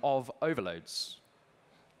of overloads.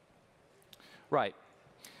 Right.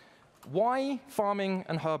 Why farming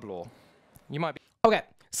and Herblore? You might be... Okay,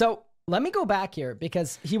 so let me go back here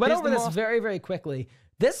because he went over this very, very quickly.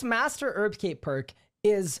 This Master Herbcape perk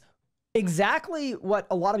is exactly what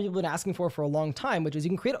a lot of people have been asking for a long time, which is you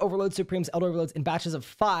can create Overload Supremes, Elder Overloads in batches of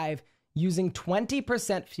 5 using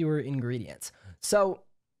 20% fewer ingredients. So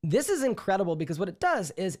this is incredible because what it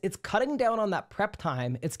does is it's cutting down on that prep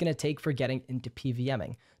time it's going to take for getting into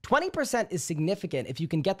PVMing. 20% is significant if you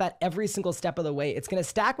can get that every single step of the way. It's going to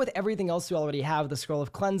stack with everything else you already have, the Scroll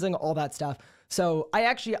of Cleansing, all that stuff. So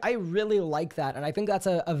I really like that, and I think that's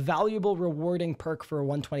a valuable, rewarding perk for a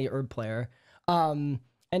 120 herb player.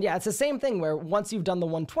 And yeah, it's the same thing where once you've done the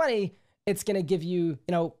 120, it's going to give you,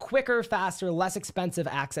 quicker, faster, less expensive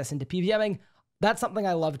access into PVMing. That's something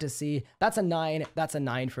I love to see. That's a 9. That's a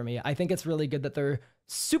 9 for me. I think it's really good that they're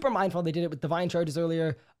super mindful. They did it with Divine Charges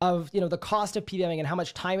earlier of, the cost of PVMing and how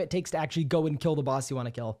much time it takes to actually go and kill the boss you want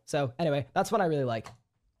to kill. So anyway, that's what I really like.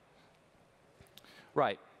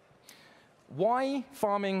 Right. Why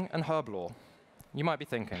farming and Herblore? You might be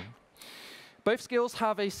thinking. Both skills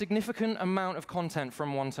have a significant amount of content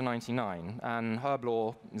from 1 to 99, and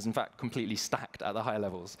Herblore is in fact completely stacked at the higher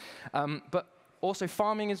levels. But also,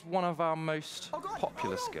 farming is one of our most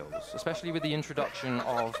popular skills, especially with the introduction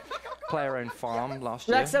of player-owned farm last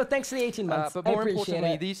year. So thanks for the 18 months. But more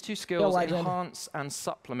importantly, these two skills enhance and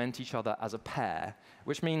supplement each other as a pair,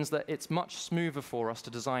 which means that it's much smoother for us to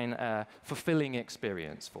design a fulfilling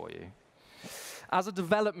experience for you. As a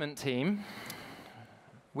development team,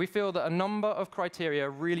 we feel that a number of criteria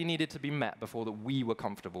really needed to be met before that we were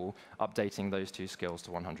comfortable updating those two skills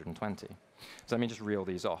to 120. So let me just reel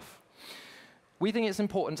these off. We think it's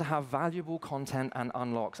important to have valuable content and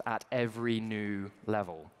unlocks at every new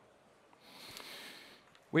level.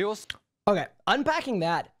 We also... Okay, unpacking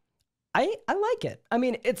that, I like it. I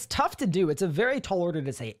mean, it's tough to do. It's a very tall order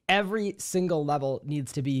to say every single level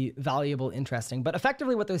needs to be valuable, interesting. But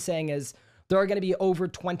effectively what they're saying is there are going to be over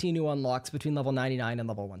 20 new unlocks between level 99 and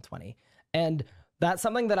level 120. And that's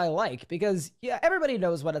something that I like because, yeah, everybody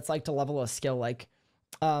knows what it's like to level a skill. Like,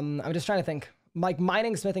 I'm just trying to think, like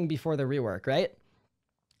mining, smithing before the rework, right?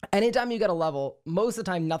 Anytime you get a level, most of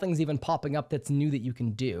the time, nothing's even popping up that's new that you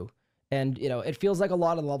can do. And, it feels like a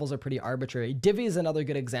lot of the levels are pretty arbitrary. Divi is another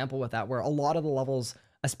good example with that, where a lot of the levels,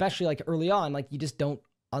 especially like early on, like you just don't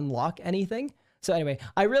unlock anything. So anyway,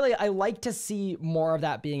 I like to see more of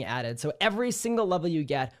that being added. So every single level you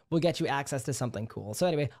get will get you access to something cool. So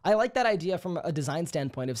anyway, I like that idea from a design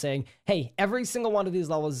standpoint of saying, hey, every single one of these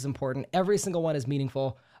levels is important. Every single one is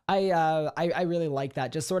meaningful. I really like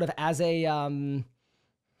that, just sort of as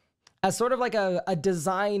sort of like a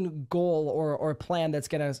design goal or plan that's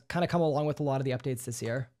going to kind of come along with a lot of the updates this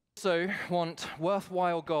year. So want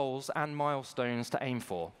worthwhile goals and milestones to aim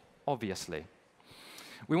for, obviously.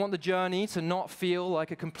 We want the journey to not feel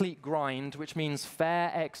like a complete grind, which means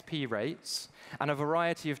fair XP rates and a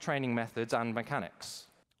variety of training methods and mechanics.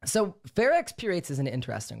 So fair XP rates is an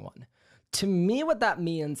interesting one. To me, what that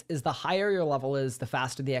means is the higher your level is, the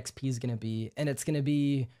faster the XP is going to be, and it's going to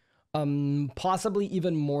be possibly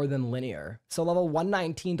even more than linear. So level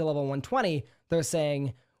 119 to level 120, they're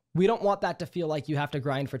saying, we don't want that to feel like you have to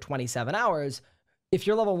grind for 27 hours. If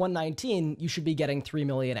you're level 119, you should be getting 3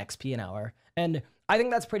 million XP an hour. And I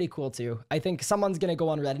think that's pretty cool too. I think someone's going to go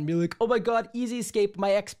on Reddit and be like, oh my God, easy escape.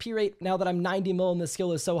 My XP rate now that I'm 90 mil and the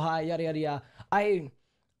skill is so high, yada, yada, yada.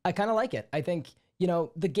 I kind of like it. I think, you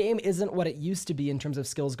know, the game isn't what it used to be in terms of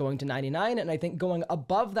skills going to 99. And I think going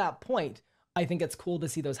above that point, I think it's cool to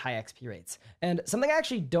see those high XP rates. And something I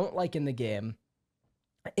actually don't like in the game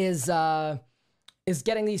is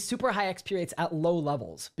getting these super high XP rates at low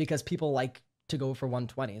levels, because people like to go for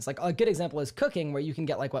 120s. Like a good example is cooking, where you can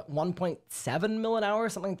get like, what, 1.7 mil an hour,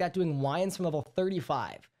 something like that, doing wines from level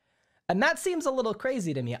 35. And that seems a little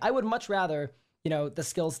crazy to me. I would much rather, you know, the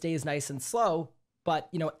skill stays nice and slow, but,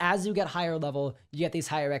 you know, as you get higher level, you get these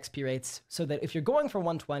higher XP rates, so that if you're going for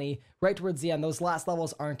 120, right towards the end, those last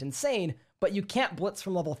levels aren't insane, but you can't blitz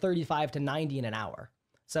from level 35 to 90 in an hour.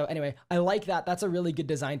 So anyway, I like that. That's a really good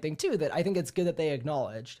design thing too, that I think it's good that they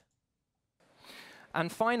acknowledged.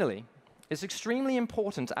 And finally, it's extremely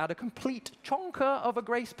important to add a complete chonker of a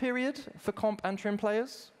grace period for comp and trim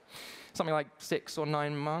players. Something like 6 or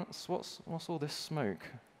 9 months. What's all this smoke?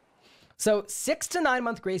 So 6 to 9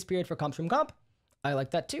 month grace period for comp trim comp. I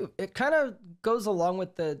like that too. It kind of goes along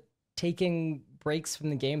with the taking breaks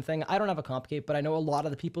from the game thing. I don't have a comp cape, but I know a lot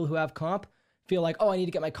of the people who have comp feel like, oh, I need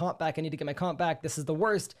to get my comp back. I need to get my comp back. This is the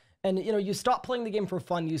worst. And, you know, you stop playing the game for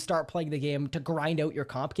fun. You start playing the game to grind out your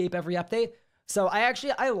comp cape every update. So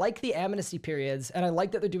I like the amnesty periods, and I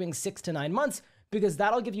like that they're doing 6 to 9 months, because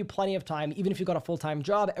that'll give you plenty of time, even if you've got a full-time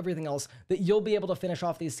job, everything else, that you'll be able to finish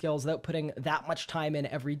off these skills without putting that much time in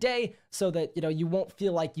every day, so that, you know, you won't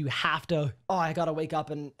feel like you have to, oh, I gotta wake up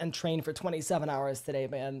and train for 27 hours today,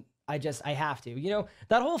 man. I have to. You know,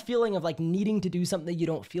 that whole feeling of like needing to do something you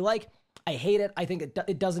don't feel like, I hate it. I think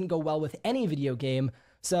it doesn't go well with any video game.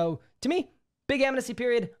 So to me, big amnesty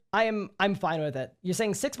period, I'm fine with it. You're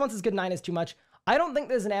saying 6 months is good, 9 is too much. I don't think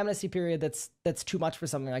there's an amnesty period that's too much for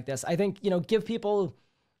something like this. I think, you know, give people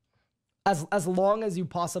as long as you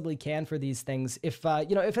possibly can for these things. If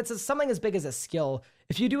you know, if it's something as big as a skill,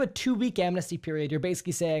 if you do a 2-week amnesty period, you're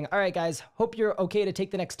basically saying, all right, guys, hope you're okay to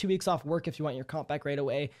take the next 2 weeks off work if you want your comp back right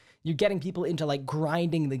away. You're getting people into like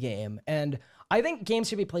grinding the game. And I think games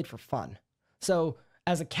should be played for fun. So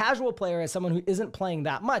as a casual player, as someone who isn't playing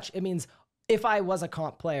that much, it means if I was a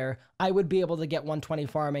comp player, I would be able to get 120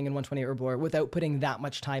 farming and 120 Herblore without putting that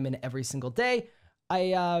much time in every single day.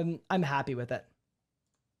 I'm happy with it.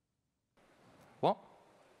 What?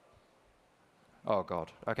 Oh,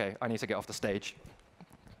 God. Okay, I need to get off the stage.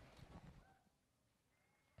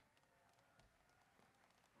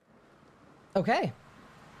 Okay.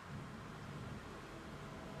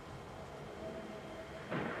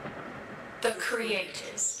 The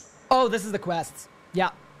creators. Oh, this is the quests. Yeah,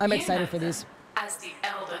 I'm You excited know for these. them as the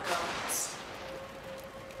Elder Gods.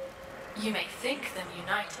 You may think them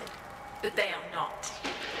united, but they are not.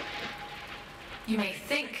 You may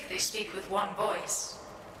think they speak with one voice,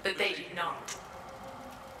 but they do not.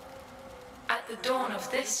 At the dawn of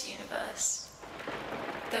this universe,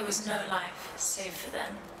 there was no life save for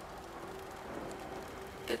them.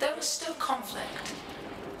 But there was still conflict.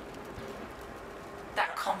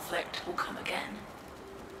 That conflict will come again.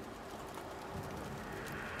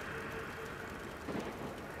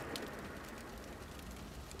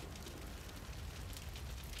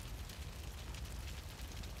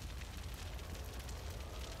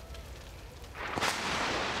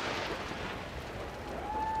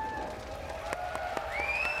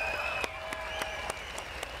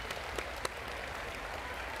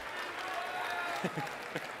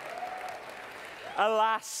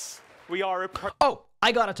 Alas, we are Oh,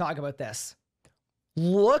 I gotta talk about this.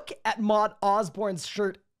 Look at Mod Osborne's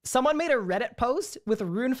shirt. Someone made a Reddit post with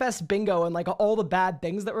Runefest bingo and like all the bad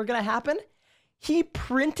things that were gonna happen. He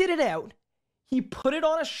printed it out, he put it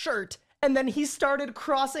on a shirt, and then he started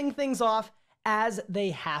crossing things off as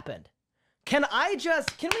they happened. Can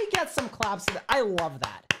we get some claps? I love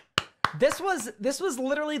that. This was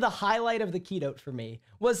literally the highlight of the keynote for me,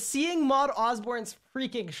 was seeing Mod Osborne's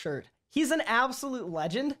freaking shirt. He's an absolute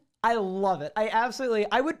legend. I love it.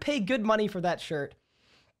 I would pay good money for that shirt.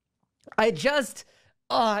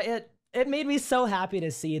 It made me so happy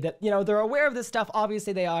to see that, you know, they're aware of this stuff.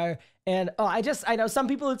 Obviously they are. And I know some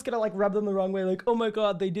people, it's going to like rub them the wrong way. Like, oh my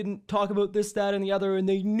God, they didn't talk about this, that, and the other. And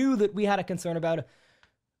they knew that we had a concern about it.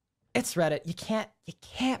 it's Reddit. You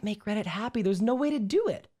can't make Reddit happy. There's no way to do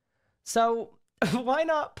it. So why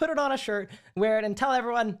not put it on a shirt, wear it, and tell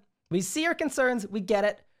everyone, we see your concerns, we get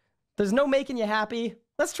it. There's no making you happy.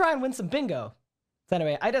 Let's try and win some bingo. So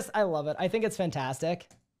anyway, I love it. I think it's fantastic.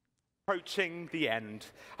 Approaching the end.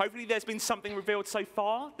 Hopefully there's been something revealed so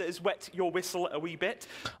far that has wet your whistle a wee bit.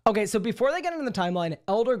 Okay, so before they get into the timeline,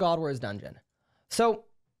 Elder Godwars Dungeon. So,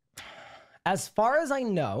 as far as I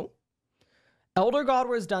know, Elder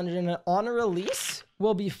Godwars Dungeon on release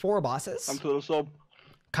will be 4 bosses. I'm to the sub.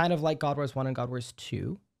 Kind of like God Wars 1 and God Wars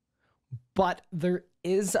 2. But there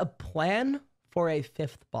is a plan for a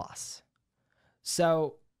 5th boss.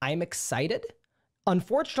 So I'm excited.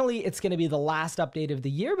 Unfortunately, it's going to be the last update of the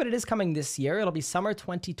year, but it is coming this year. It'll be summer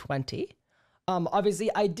 2020.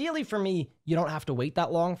 Obviously, ideally for me, you don't have to wait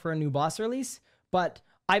that long for a new boss release, but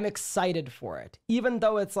I'm excited for it. Even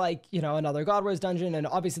though it's like, you know, another God Wars dungeon, and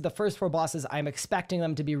obviously the first 4 bosses, I'm expecting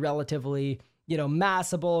them to be relatively, you know,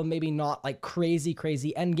 massable, maybe not like crazy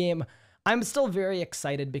endgame. I'm still very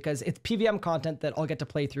excited because it's PVM content that I'll get to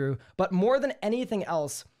play through. But more than anything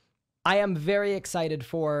else, I am very excited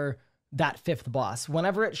for that 5th boss.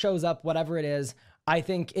 Whenever it shows up, whatever it is, I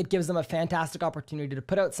think it gives them a fantastic opportunity to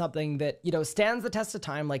put out something that, you know, stands the test of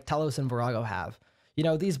time like Telos and Virago have. You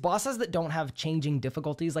know, these bosses that don't have changing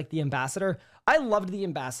difficulties like the Ambassador. I loved the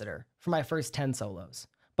Ambassador for my first 10 solos.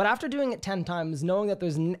 But after doing it 10 times, knowing that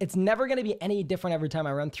it's never going to be any different every time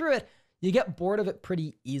I run through it, you get bored of it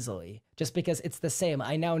pretty easily just because it's the same.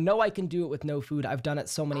 I now know I can do it with no food. I've done it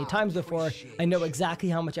so many times before. I know exactly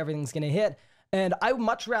how much everything's going to hit. And I would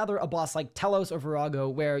much rather a boss like Telos or Virago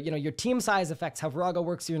where, you know, your team size affects how Virago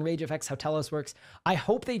works, your enrage affects how Telos works. I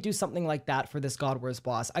hope they do something like that for this God Wars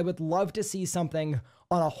boss. I would love to see something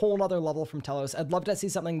on a whole nother level from Telos. I'd love to see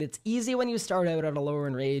something that's easy when you start out at a lower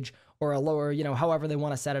enrage or a lower, you know, however they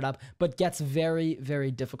want to set it up, but gets very, very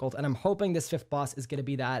difficult. And I'm hoping this 5th boss is going to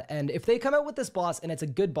be that. And if they come out with this boss and it's a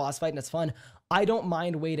good boss fight and it's fun, I don't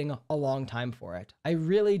mind waiting a long time for it. I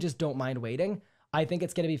really just don't mind waiting. I think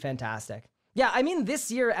it's going to be fantastic. Yeah, I mean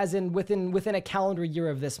this year as in within a calendar year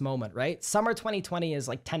of this moment, right? Summer 2020 is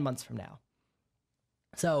like 10 months from now.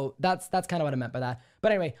 So that's kind of what I meant by that.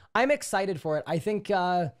 But anyway, I'm excited for it. I think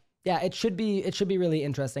yeah, it should be really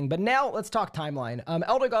interesting. But now let's talk timeline.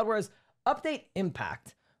 Elder God Wars update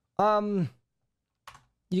impact. You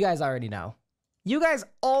guys already know. You guys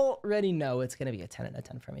already know it's gonna be a 10 out of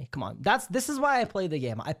 10 for me. Come on, this is why I play the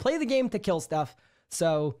game. I play the game to kill stuff.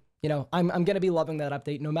 So you know, I'm gonna be loving that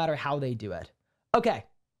update no matter how they do it. Okay,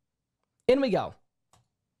 in we go.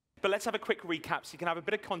 But let's have a quick recap so you can have a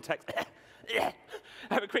bit of context.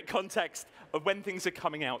 Have a quick context of when things are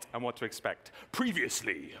coming out and what to expect.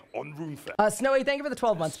 Previously on Runefest. Snowy, thank you for the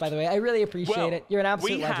 12 months, by the way. I really appreciate it. You're an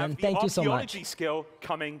absolute legend. Thank you so much. We have the Archaeology skill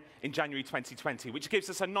coming in January 2020, which gives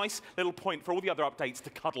us a nice little point for all the other updates to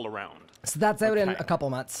cuddle around. So that's out in a couple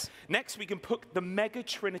months. Next, we can put the mega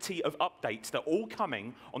trinity of updates that are all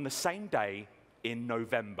coming on the same day in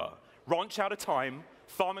November. Ranch Out of Time,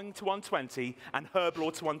 Farming to 120, and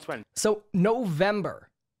Herblore to 120. So November.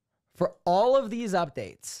 For all of these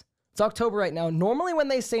updates, it's October right now. Normally when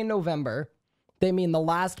they say November, they mean the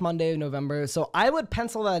last Monday of November. So I would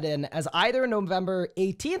pencil that in as either November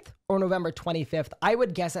 18th or November 25th. I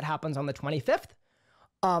would guess it happens on the 25th.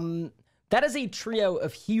 That is a trio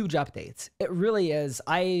of huge updates. It really is.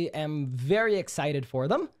 I am very excited for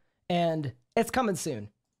them, and it's coming soon.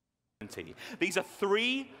 These are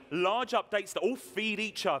 3 large updates that all feed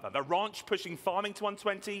each other. The ranch pushing farming to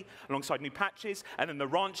 120 alongside new patches, and then the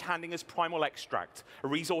ranch handing us Primal Extract, a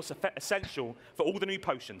resource essential for all the new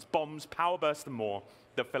potions, bombs, PowerBurst, and more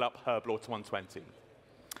that fill up Herblore to 120.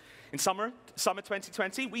 In summer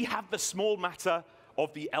 2020, we have the small matter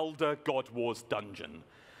of the Elder God Wars dungeon.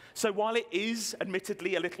 So while it is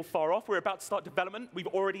admittedly a little far off, we're about to start development, we've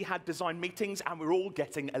already had design meetings, and we're all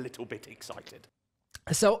getting a little bit excited.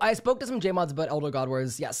 So I spoke to some JMods about Elder God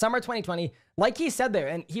Wars. Yeah, summer 2020, like he said there,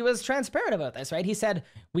 and he was transparent about this, right? He said,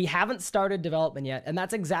 we haven't started development yet, and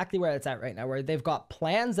that's exactly where it's at right now, where they've got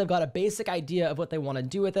plans, they've got a basic idea of what they want to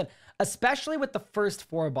do with it, especially with the first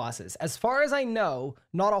 4 bosses. As far as I know,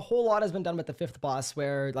 not a whole lot has been done with the 5th boss,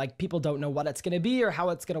 where like people don't know what it's going to be or how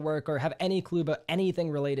it's going to work or have any clue about anything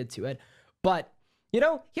related to it. But, you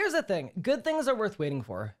know, here's the thing. Good things are worth waiting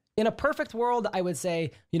for. In a perfect world, I would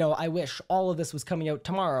say, you know, I wish all of this was coming out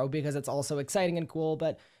tomorrow because it's also exciting and cool,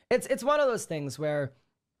 but it's one of those things where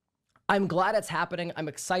I'm glad it's happening. I'm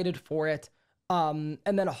excited for it. And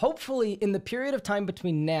then hopefully in the period of time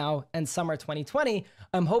between now and summer 2020,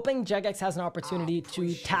 I'm hoping Jagex has an opportunity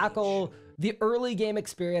to tackle the early game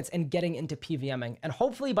experience and getting into PVMing. And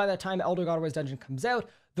hopefully by the time Elder God Wars Dungeon comes out,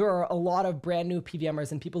 there are a lot of brand new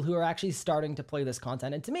PVMers and people who are actually starting to play this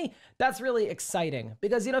content. And to me, that's really exciting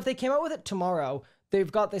because, you know, if they came out with it tomorrow,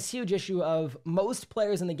 they've got this huge issue of most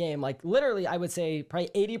players in the game, like literally, I would say probably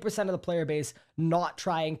 80% of the player base not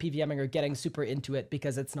trying PVMing or getting super into it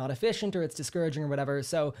because it's not efficient or it's discouraging or whatever.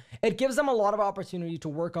 So it gives them a lot of opportunity to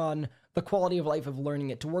work on the quality of life of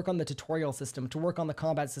learning it, to work on the tutorial system, to work on the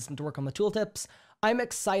combat system, to work on the tooltips. I'm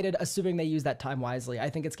excited, assuming they use that time wisely. I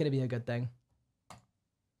think it's going to be a good thing.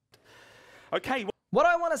 Okay. What do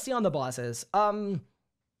I want to see on the bosses?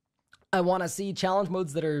 I want to see challenge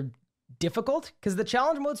modes that are difficult, because the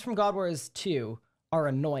challenge modes from Godwars 2 are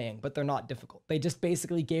annoying, but they're not difficult. They just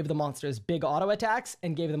basically gave the monsters big auto attacks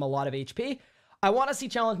and gave them a lot of HP. I want to see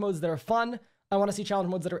challenge modes that are fun. I want to see challenge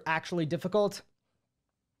modes that are actually difficult.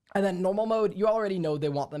 And then normal mode, you already know they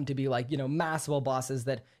want them to be like, you know, massable bosses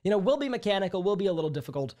that, you know, will be mechanical, will be a little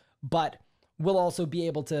difficult, but will also be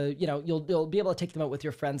able to, you know, you'll be able to take them out with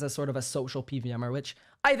your friends as sort of a social PVMer, which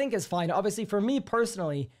I think is fine. Obviously, for me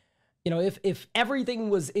personally, you know, if everything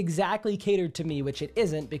was exactly catered to me, which it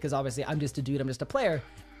isn't, because obviously I'm just a dude, I'm just a player,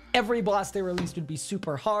 every boss they released would be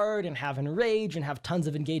super hard and have enrage and have tons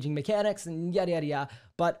of engaging mechanics and yada yada yada.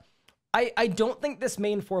 But I don't think this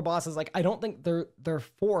main 4 bosses, like, I don't think they're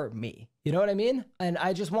for me. You know what I mean? And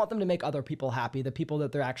I just want them to make other people happy, the people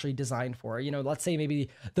that they're actually designed for. You know, let's say maybe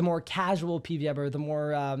the more casual PVMer, the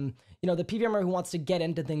more, you know, the PVMer who wants to get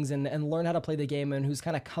into things and learn how to play the game and who's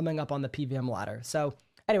kind of coming up on the PVM ladder. So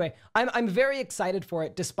anyway, I'm very excited for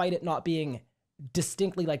it, despite it not being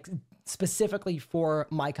distinctly, like, specifically for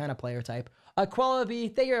my kind of player type. Quality,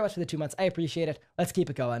 thank you very much for the 2 months. I appreciate it. Let's keep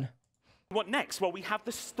it going. What next? Well, we have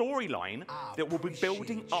the storyline that will be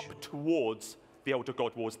building up towards the Elder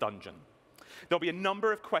God Wars dungeon. There'll be a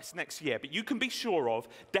number of quests next year, but you can be sure of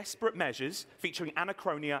desperate measures featuring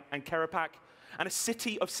Anachronia and Kerapak, and a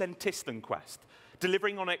City of Sentistan quest,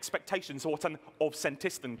 delivering on expectations of what an of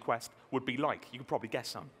Sentistan quest would be like. You can probably guess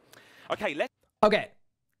some. Okay, let's... Okay.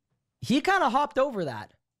 He kind of hopped over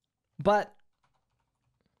that, but...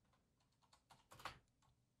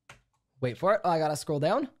 Wait for it. Oh, I gotta scroll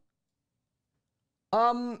down.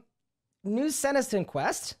 New Sentistan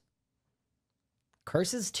quest?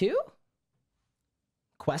 Curses 2?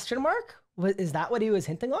 Question mark? Is that what he was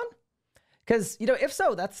hinting on? Because, you know, if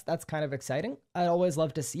so, that's kind of exciting. I'd always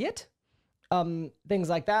love to see it. Things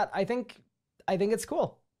like that. I think it's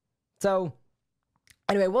cool. So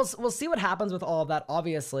anyway, we'll see what happens with all of that,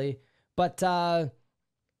 obviously. But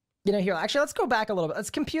you know, here, actually, let's go back a little bit.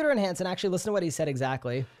 Let's computer enhance and actually listen to what he said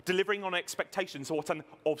exactly. Delivering on expectations of what an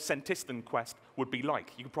of Sentistan quest would be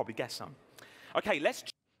like. You could probably guess some. Okay, let's...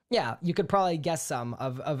 Yeah, you could probably guess some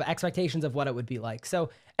of expectations of what it would be like.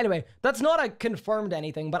 So anyway, that's not a confirmed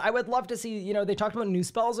anything, but I would love to see, you know, they talked about new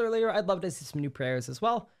spells earlier. I'd love to see some new prayers as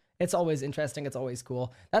well. It's always interesting. It's always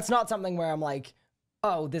cool. That's not something where I'm like,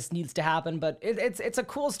 oh, this needs to happen, but it's a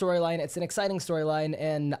cool storyline. It's an exciting storyline,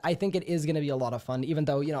 and I think it is going to be a lot of fun, even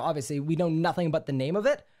though, you know, obviously we know nothing but the name of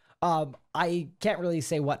it. I can't really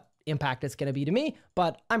say what impact it's going to be to me,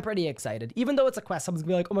 but I'm pretty excited. Even though it's a quest, someone's going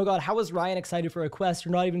to be like, oh my god, how is Ryan excited for a quest?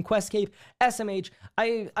 You're not even Questcape, SMH.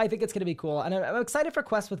 I think it's going to be cool, and I'm excited for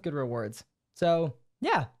quests with good rewards. So,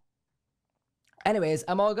 yeah. Anyways,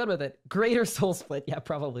 I'm all good with it. Greater Soul Split. Yeah,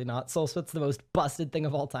 probably not. Soul Split's the most busted thing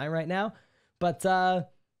of all time right now. But,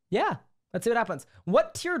 yeah, let's see what happens.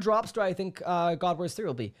 What tier drops do I think Godwars 3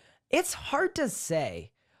 will be? It's hard to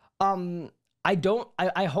say. I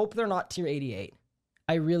hope they're not tier 88.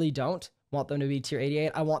 I really don't want them to be tier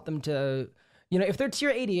 88. I want them to, you know, if they're tier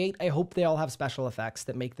 88, I hope they all have special effects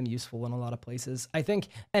that make them useful in a lot of places. I think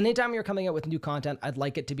anytime you're coming out with new content, I'd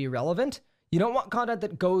like it to be relevant. You don't want content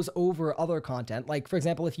that goes over other content. Like, for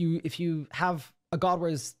example, if you have a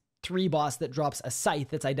Godwars 3 boss that drops a scythe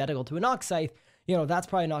that's identical to an ox scythe, you know, that's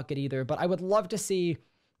probably not good either. But I would love to see,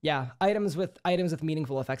 yeah, items with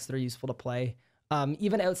meaningful effects that are useful to play,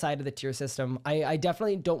 even outside of the tier system. I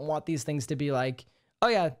definitely don't want these things to be like, oh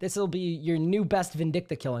yeah, this will be your new best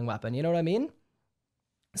Vindicta killing weapon. You know what I mean?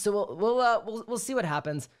 So we'll see what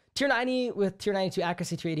happens. Tier 90 with tier 92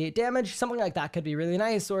 accuracy, tier 88 damage, something like that could be really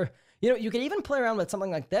nice. Or, you know, you could even play around with something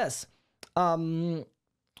like this. Something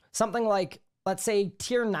like, let's say,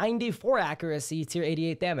 tier 94 accuracy, tier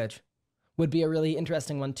 88 damage would be a really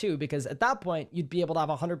interesting one too, because at that point, you'd be able to have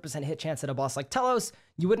a 100% hit chance at a boss like Telos.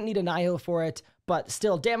 You wouldn't need a Nihil for it, but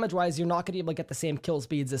still, damage-wise, you're not going to be able to get the same kill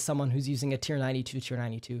speeds as someone who's using a tier 92, tier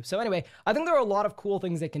 92. So anyway, I think there are a lot of cool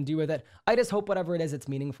things they can do with it. I just hope whatever it is, it's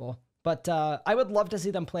meaningful. But I would love to see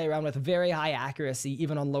them play around with very high accuracy,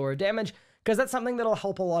 even on lower damage, because that's something that'll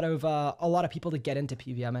help a lot of people to get into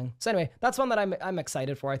PVMing. So anyway, that's one that I'm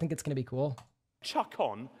excited for. I think it's going to be cool. chuck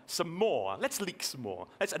on some more. Let's leak some more.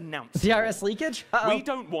 Let's announce DRS leakage? We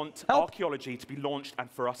don't want Archaeology to be launched and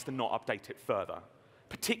for us to not update it further,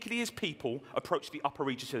 particularly as people approach the upper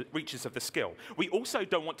reaches of the skill. We also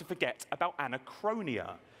don't want to forget about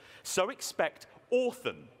Anachronia. So expect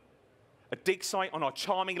Orphan, a dig site on our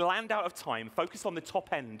charming land out of time focused on the top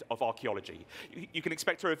end of archaeology. You can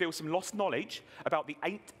expect to reveal some lost knowledge about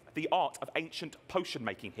the art of ancient potion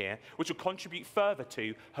making here, which will contribute further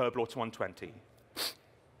to Herblore to 120.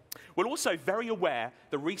 We're also very aware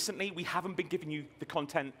that recently we haven't been giving you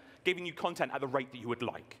content at the rate that you would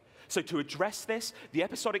like. So to address this, the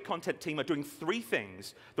episodic content team are doing 3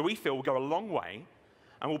 things that we feel will go a long way,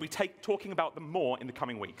 and we'll be talking about them more in the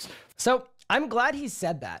coming weeks. So I'm glad he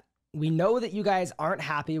said that. We know that you guys aren't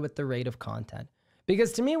happy with the rate of content.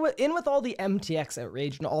 Because to me, with all the MTX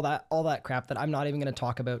outrage and all that crap that I'm not even going to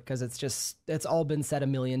talk about because it's all been said a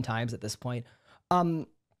million times at this point.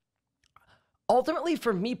 Ultimately,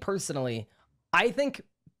 for me personally, I think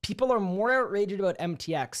people are more outraged about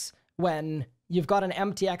MTX when you've got an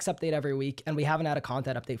MTX update every week and we haven't had a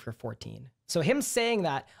content update for 14. So him saying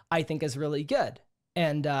that, I think, is really good.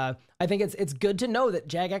 And I think it's good to know that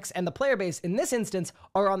Jagex and the player base in this instance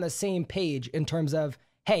are on the same page in terms of,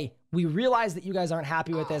 hey, we realize that you guys aren't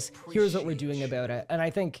happy with this. Here's what we're doing about it. And I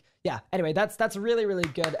think, yeah, anyway, that's really, really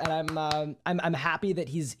good. And I'm happy that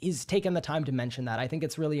he's taken the time to mention that. I think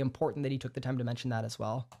it's really important that he took the time to mention that as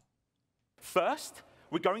well. First,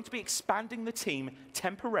 we're going to be expanding the team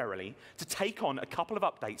temporarily to take on a couple of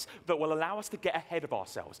updates that will allow us to get ahead of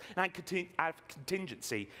ourselves and add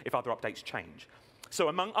contingency if other updates change.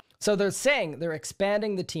 So they're saying they're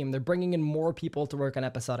expanding the team. They're bringing in more people to work on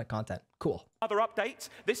episodic content. Cool. Other updates,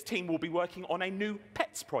 this team will be working on a new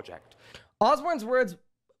pets project. Osborne's words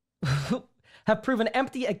have proven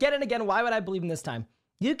empty again and again. Why would I believe him this time?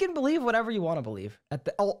 You can believe whatever you want to believe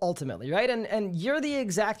ultimately, right? And you're the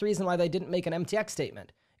exact reason why they didn't make an MTX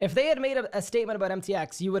statement. If they had made a statement about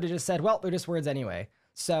MTX, you would have just said, well, they're just words anyway.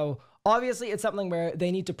 So obviously it's something where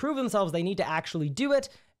they need to prove themselves. They need to actually do it.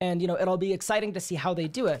 And, you know, it'll be exciting to see how they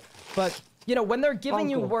do it. But, you know, when they're giving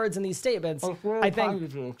you words in these statements, I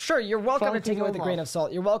think, sure, you're welcome to take it with a grain of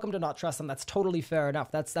salt. You're welcome to not trust them. That's totally fair enough.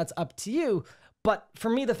 That's up to you. But for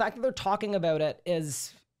me, the fact that they're talking about it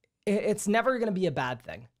it's never going to be a bad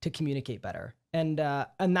thing to communicate better. And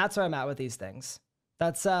that's where I'm at with these things.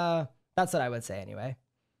 That's what I would say anyway.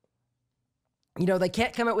 You know, they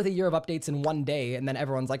can't come out with a year of updates in one day and then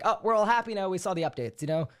everyone's like, oh, we're all happy now. We saw the updates, you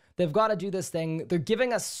know? They've got to do this thing. They're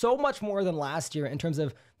giving us so much more than last year in terms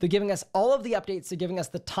of they're giving us all of the updates. They're giving us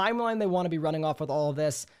the timeline they want to be running off with all of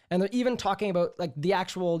this. And they're even talking about like the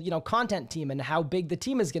actual, you know, content team and how big the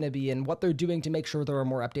team is going to be and what they're doing to make sure there are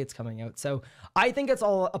more updates coming out. So I think it's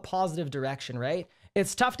all a positive direction, right?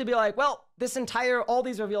 It's tough to be like, well, all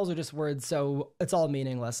these reveals are just words, so it's all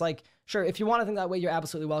meaningless. Like, sure, if you want to think that way, you're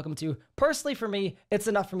absolutely welcome to. Personally, for me, it's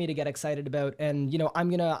enough for me to get excited about. And, you know, I'm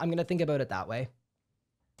gonna think about it that way.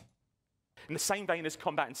 In the same vein as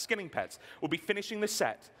combat and skilling pets, we'll be finishing the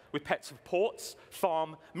set with pets of ports,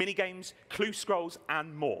 farm, minigames, clue scrolls,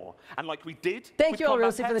 and more. And like we did Thank you, combat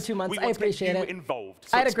Rosie, for the 2 months. I appreciate it. Involved.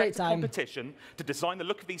 So I had a great time. Competition to design the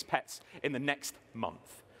look of these pets in the next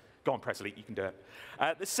month. Go on, Presley, you can do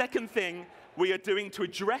it. The second thing we are doing to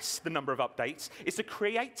address the number of updates is to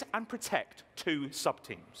create and protect 2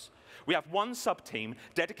 sub-teams. We have 1 sub-team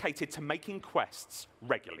dedicated to making quests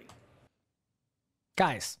regularly.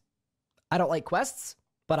 Guys, I don't like quests,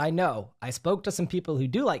 but I know. I spoke to some people who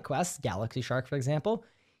do like quests, Galaxy Shark, for example.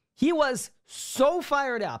 He was so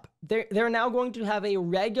fired up. They're now going to have a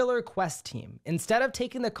regular quest team. Instead of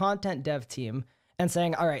taking the content dev team and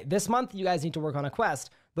saying, all right, this month you guys need to work on a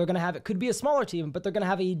quest, they're going to have, it could be a smaller team, but they're going to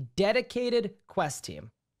have a dedicated quest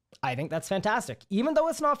team. I think that's fantastic. Even though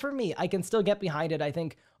it's not for me, I can still get behind it. I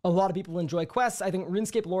think a lot of people enjoy quests. I think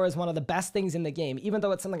RuneScape lore is one of the best things in the game. Even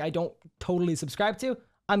though it's something I don't totally subscribe to,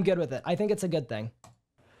 I'm good with it. I think it's a good thing.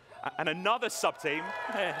 And another sub-team.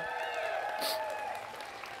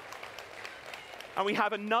 And we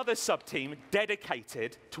have another sub-team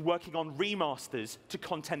dedicated to working on remasters to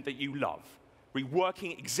content that you love.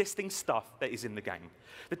 Reworking existing stuff that is in the game.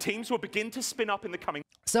 The teams will begin to spin up in the coming...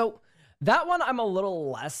 So that one I'm a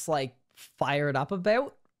little less like fired up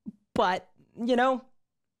about, but you know,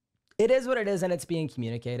 it is what it is and it's being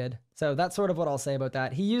communicated. So that's sort of what I'll say about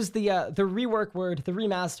that. He used the rework word, the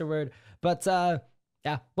remaster word, but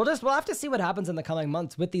yeah, we'll have to see what happens in the coming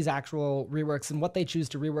months with these actual reworks and what they choose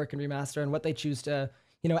to rework and remaster and what they choose to,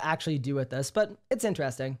 you know, actually do with this, but it's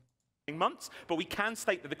interesting. Months, but we can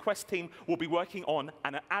state that the quest team will be working on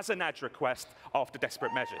an Azanadra quest after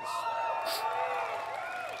Desperate Measures.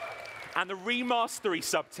 And the Remastery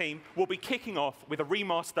sub-team will be kicking off with a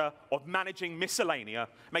remaster of Managing Miscellanea,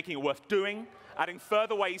 making it worth doing, adding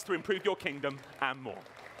further ways to improve your kingdom, and more.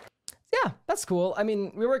 Yeah, that's cool. I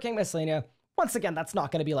mean, Reworking Miscellanea, once again, that's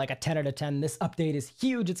not going to be like a 10 out of 10. This update is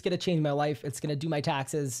huge. It's going to change my life. It's going to do my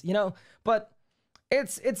taxes, you know? But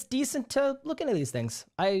it's decent to look into these things.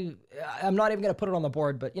 I'm not even going to put it on the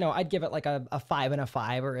board, but, you know, I'd give it like a 5 and a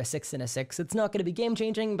 5 or a 6 and a 6. It's not going to be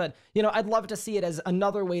game-changing, but, you know, I'd love to see it as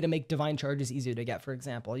another way to make divine charges easier to get, for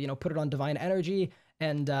example. You know, put it on divine energy,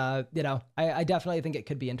 and, you know, I definitely think it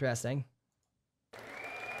could be interesting.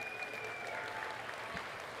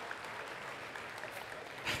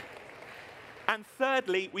 And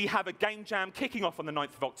thirdly, we have a game jam kicking off on the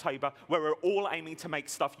 9th of October, where we're all aiming to make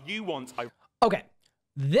stuff you want. Okay,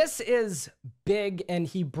 this is big, and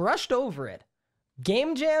he brushed over it.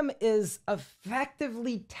 Game Jam is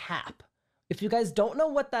effectively tap. If you guys don't know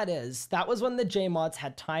what that is, that was when the JMods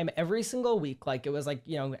had time every single week, like it was like,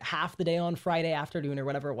 you know, half the day on Friday afternoon or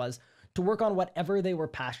whatever it was, to work on whatever they were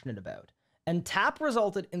passionate about. And tap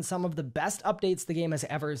resulted in some of the best updates the game has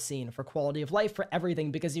ever seen for quality of life, for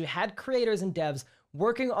everything, because you had creators and devs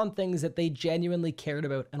working on things that they genuinely cared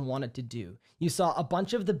about and wanted to do. You saw a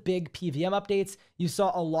bunch of the big PVM updates, you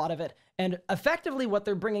saw a lot of it, and effectively what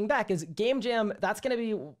they're bringing back is Game Jam. That's going to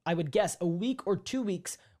be, I would guess, a week or 2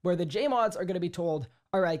 weeks where the JMods are going to be told,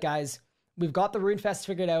 all right, guys, we've got the Runefest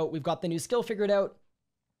figured out, we've got the new skill figured out,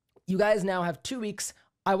 you guys now have 2 weeks,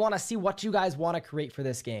 I want to see what you guys want to create for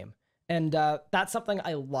this game. And that's something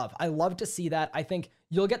I love. I love to see that. I think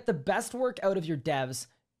you'll get the best work out of your devs,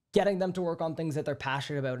 getting them to work on things that they're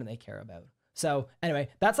passionate about and they care about. So anyway,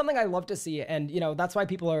 that's something I love to see. And, you know, that's why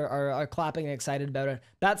people are clapping and excited about it.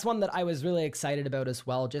 That's one that I was really excited about as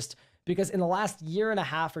well, just because in the last year and a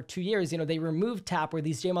half or 2 years, you know, they removed tap where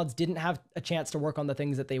these JMods didn't have a chance to work on the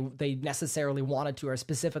things that they necessarily wanted to or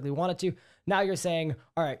specifically wanted to. Now you're saying,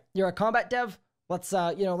 all right, you're a combat dev. Let's,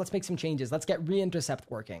 you know, let's make some changes. Let's get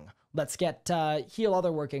re-intercept working. Let's get heal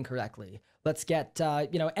other working correctly. Let's get,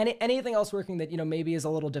 you know, anything else working that, you know, maybe is a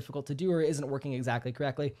little difficult to do or isn't working exactly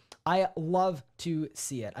correctly. I love to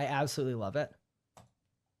see it. I absolutely love it.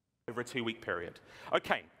 Over a 2-week period.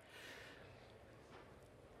 Okay.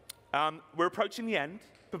 We're approaching the end,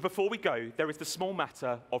 but before we go, there is the small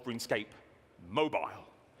matter of RuneScape Mobile.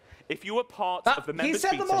 If you were part of the members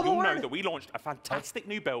beta, you'll know that we launched a fantastic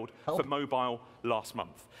new build for mobile last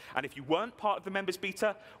month. And if you weren't part of the members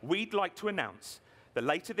beta, we'd like to announce that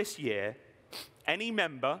later this year, any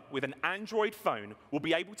member with an Android phone will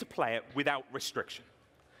be able to play it without restriction.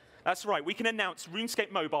 That's right, we can announce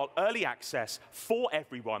RuneScape Mobile Early Access for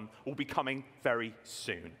everyone will be coming very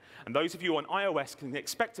soon. And those of you on iOS can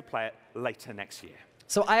expect to play it later next year.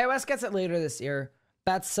 So iOS gets it later this year.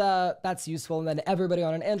 That's useful, and then everybody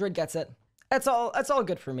on an Android gets it. That's all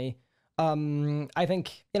good for me. I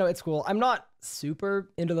think, you know, it's cool. I'm not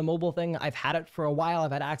super into the mobile thing. I've had it for a while.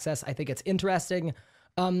 I've had access. I think it's interesting.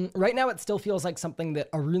 Right now, it still feels like something that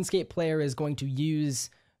a RuneScape player is going to use,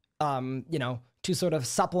 you know, to sort of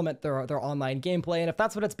supplement their online gameplay. And if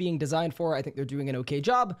that's what it's being designed for, I think they're doing an okay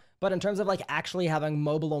job. But in terms of like actually having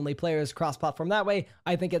mobile-only players cross-platform that way,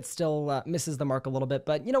 I think it still misses the mark a little bit.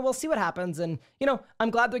 But, you know, we'll see what happens. And, you know, I'm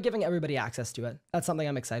glad they're giving everybody access to it. That's something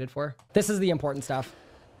I'm excited for. This is the important stuff.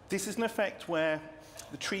 This is an effect where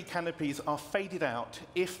the tree canopies are faded out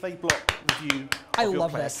if they block the view of your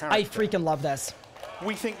player character. I freaking love this.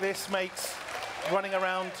 We think this makes running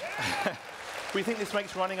around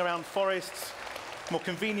forests more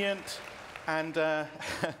convenient, and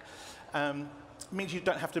means you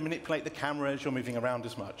don't have to manipulate the camera as you're moving around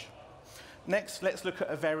as much. Next, let's look at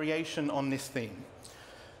a variation on this theme,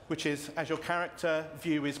 which is as your character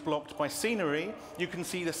view is blocked by scenery, you can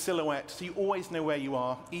see the silhouette, so you always know where you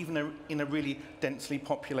are, even in a really densely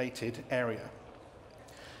populated area.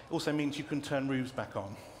 It also means you can turn roofs back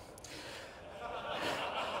on.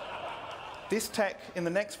 This tech in the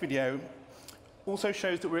next video also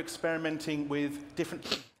shows that we're experimenting with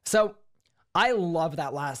different... So I love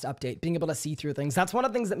that last update, being able to see through things. That's one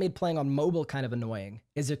of the things that made playing on mobile kind of annoying,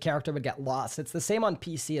 is your character would get lost. It's the same on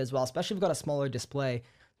PC as well, especially if you've got a smaller display.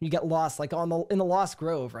 You get lost, like in the Lost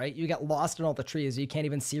Grove, right? You get lost in all the trees. You can't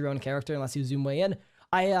even see your own character unless you zoom way in.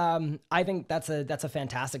 I think that's a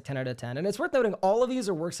fantastic 10 out of 10. And it's worth noting, all of these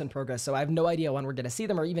are works in progress, so I have no idea when we're going to see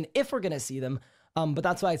them or even if we're going to see them. But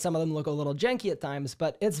that's why some of them look a little janky at times,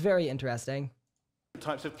 but it's very interesting.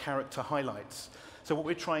 Types of character highlights. So what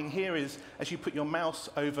we're trying here is, as you put your mouse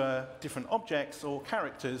over different objects or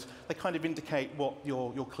characters, they kind of indicate what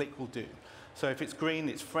your click will do. So if it's green,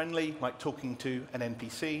 it's friendly, like talking to an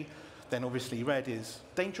NPC. Then obviously red is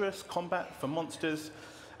dangerous, combat for monsters.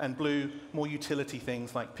 and blue, more utility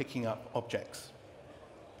things like picking up objects.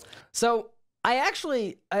 So I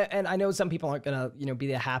actually, and I know some people aren't gonna, be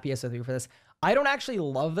the happiest with me for this. I don't actually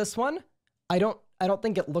love this one. I don't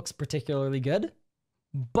think it looks particularly good,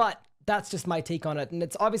 but that's just my take on it. And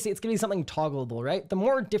it's obviously, it's gonna be something toggleable, right? The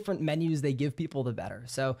more different menus they give people, the better.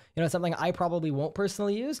 So, it's something I probably won't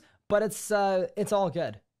personally use, but it's all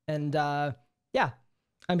good. And yeah,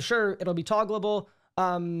 I'm sure it'll be toggleable.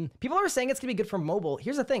 People are saying it's gonna be good for mobile.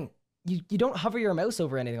 Here's the thing. You don't hover your mouse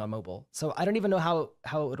over anything on mobile. So I don't even know how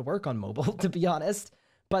it would work on mobile, to be honest.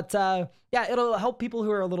 But yeah, it'll help people who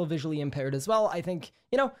are a little visually impaired as well. I think,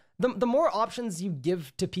 the more options you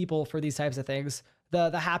give to people for these types of things,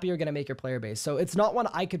 the happier you're going to make your player base. So it's not one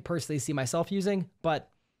I could personally see myself using, but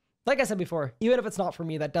like I said before, even if it's not for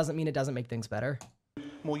me, that doesn't mean it doesn't make things better.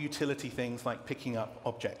 More utility things like picking up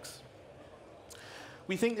objects.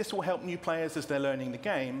 We think this will help new players as they're learning the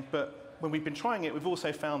game, but when we've been trying it, we've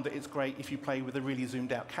also found that it's great if you play with a really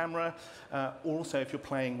zoomed out camera, or also if you're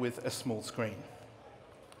playing with a small screen.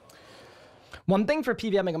 One thing for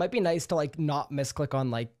PVMing, it might be nice to not misclick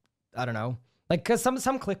on I don't know, because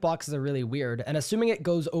some click boxes are really weird, and assuming it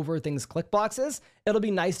goes over things click boxes, it'll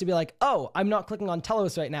be nice to be like, oh, I'm not clicking on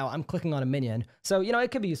Telos right now, I'm clicking on a minion. So,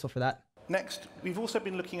 it could be useful for that. Next, we've also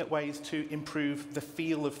been looking at ways to improve the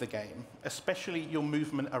feel of the game, especially your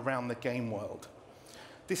movement around the game world.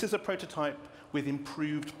 This is a prototype with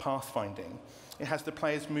improved pathfinding. It has the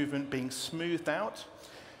player's movement being smoothed out.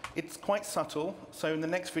 It's quite subtle, so in the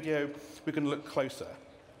next video, we're going to look closer.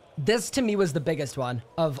 This, to me, was the biggest one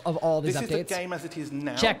of all these updates. This is the game as it is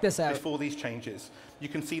now. Check this out. Before these changes. You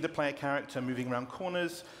can see the player character moving around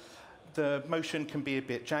corners. The motion can be a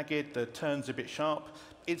bit jagged. The turns a bit sharp.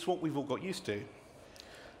 It's what we've all got used to.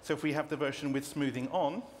 So if we have the version with smoothing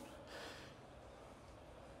on,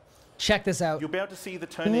 check this out. You'll be able to see the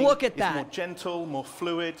turning. Look at that. More gentle, more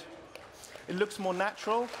fluid. It looks more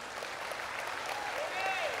natural.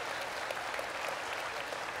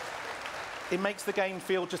 It makes the game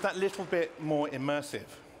feel just that little bit more immersive.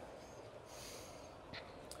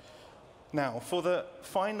 Now, for the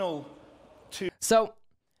final two. So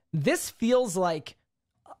this feels like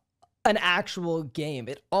an actual game.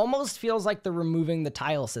 It almost feels like they're removing the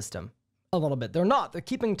tile system a little bit. They're not. They're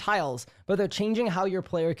keeping tiles, but they're changing how your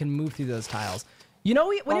player can move through those tiles. When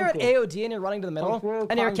you're at AOD and you're running to the middle,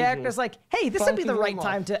 and your character's like, hey, this would be the right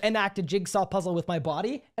time to enact a jigsaw puzzle with my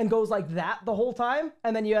body, and goes like that the whole time,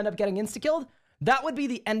 and then you end up getting insta-killed, that would be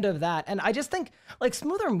the end of that. And I just think,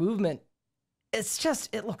 smoother movement,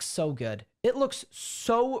 it looks so good. It looks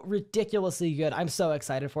so ridiculously good. I'm so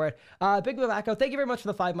excited for it. Big Babacco, thank you very much for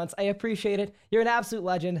the 5 months. I appreciate it. You're an absolute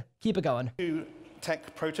legend. Keep it going.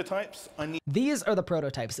 Tech prototypes. These are the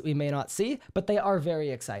prototypes that we may not see, but they are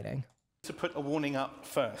very exciting. To put a warning up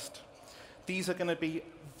first. These are going to be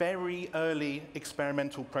very early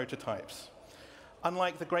experimental prototypes.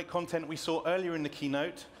 Unlike the great content we saw earlier in the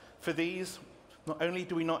keynote, for these, not only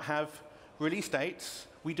do we not have release dates,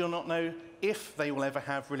 we do not know if they will ever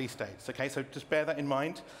have release dates. Okay, so just bear that in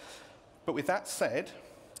mind. But with that said,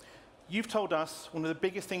 you've told us one of the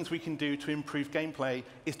biggest things we can do to improve gameplay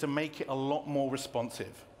is to make it a lot more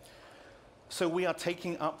responsive. So we are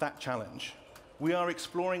taking up that challenge. We are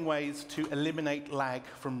exploring ways to eliminate lag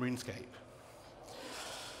from RuneScape.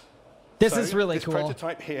 This is really cool. This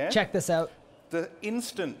prototype here. Check this out. The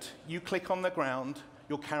instant you click on the ground,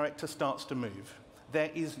 your character starts to move. There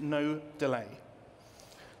is no delay.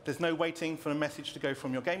 There's no waiting for a message to go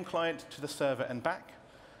from your game client to the server and back.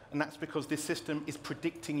 And that's because this system is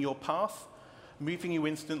predicting your path, moving you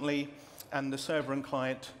instantly, and the server and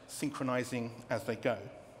client synchronizing as they go.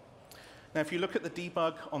 Now, if you look at the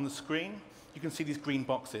debug on the screen, you can see these green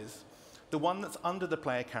boxes. The one that's under the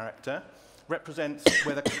player character represents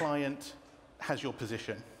where the client has your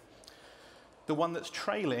position. The one that's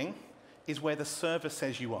trailing is where the server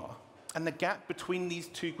says you are. And the gap between these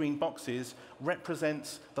two green boxes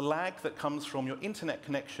represents the lag that comes from your internet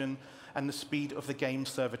connection and the speed of the game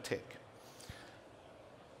server tick.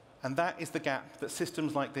 And that is the gap that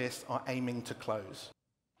systems like this are aiming to close.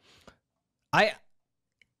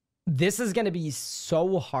 This is going to be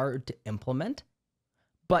so hard to implement,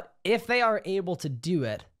 but if they are able to do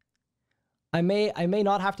it, I may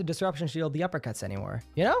not have to disruption shield the uppercuts anymore,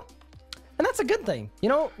 And that's a good thing.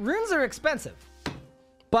 Runes are expensive,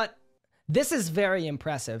 but this is very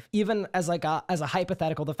impressive. Even as as a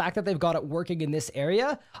hypothetical, the fact that they've got it working in this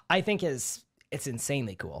area, I think it's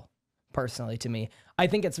insanely cool. Personally, to me, I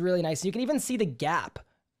think it's really nice. You can even see the gap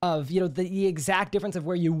of the exact difference of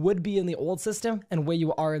where you would be in the old system and where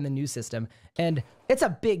you are in the new system, and it's a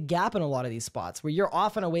big gap in a lot of these spots where you're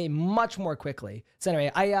off and away much more quickly. So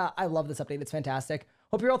anyway, I love this update. It's fantastic.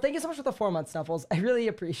 Hope you're all. Thank you so much for the 4 months, Snuffles. I really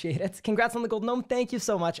appreciate it. Congrats on the Gold Gnome. Thank you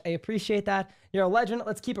so much. I appreciate that. You're a legend.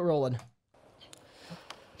 Let's keep it rolling.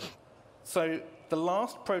 So the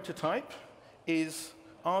last prototype is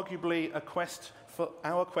arguably our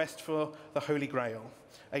quest for the Holy Grail,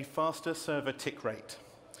 a faster server tick rate.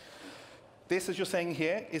 This, as you're saying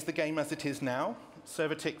here, is the game as it is now,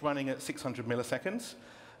 server tick running at 600 milliseconds.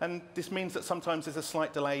 And this means that sometimes there's a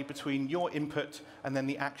slight delay between your input and then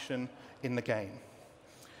the action in the game.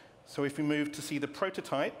 So if we move to see the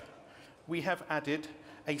prototype, we have added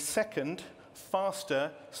a second,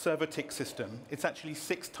 faster server tick system. It's actually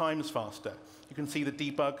 6 times faster. You can see the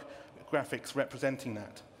debug graphics representing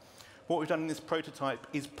that. What we've done in this prototype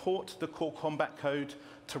is port the core combat code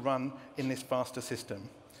to run in this faster system.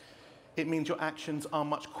 It means your actions are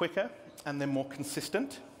much quicker and they're more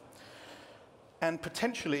consistent. And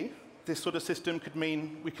potentially, this sort of system could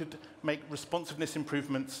mean we could make responsiveness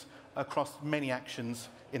improvements across many actions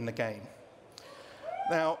in the game.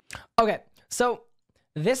 Now, okay, so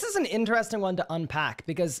this is an interesting one to unpack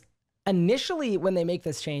because initially when they make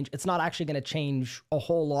this change, it's not actually going to change a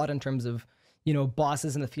whole lot in terms of, you know,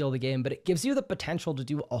 bosses in the field of the game, but it gives you the potential to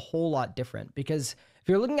do a whole lot different because if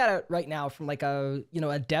you're looking at it right now from like a, you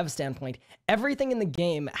know, a dev standpoint, everything in the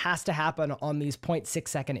game has to happen on these 0.6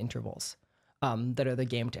 second intervals. That are the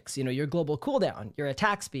game ticks. You know, your global cooldown, your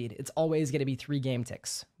attack speed, it's always going to be 3 game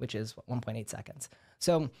ticks, which is 1.8 seconds.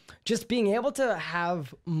 So just being able to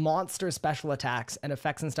have monster special attacks and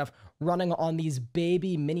effects and stuff running on these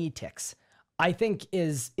baby mini ticks, I think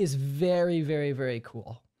is very, very, very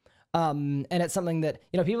cool. And it's something that,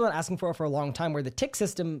 you know, people have been asking for a long time where the tick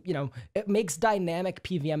system, you know, it makes dynamic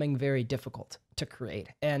PVMing very difficult to create.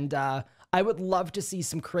 And, I would love to see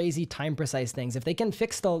some crazy time-precise things. If they can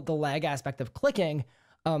fix the lag aspect of clicking,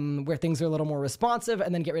 where things are a little more responsive,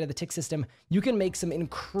 and then get rid of the tick system, you can make some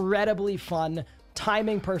incredibly fun,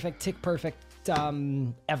 timing-perfect, tick-perfect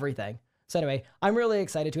everything. So anyway, I'm really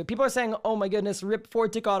excited to it. People are saying, oh my goodness, rip 4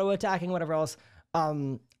 tick auto-attacking, whatever else.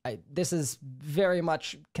 This is very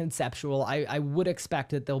much conceptual. I would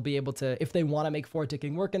expect that they'll be able to, if they want to make 4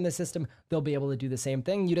 ticking work in this system, they'll be able to do the same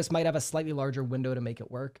thing. You just might have a slightly larger window to make it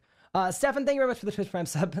work. Stefan, thank you very much for the Twitch Prime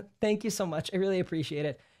sub. Thank you so much. I really appreciate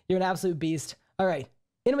it. You're an absolute beast. All right,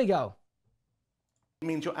 in we go. It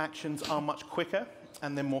means your actions are much quicker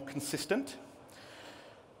and they're more consistent.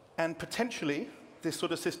 And potentially, this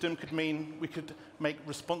sort of system could mean we could make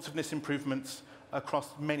responsiveness improvements across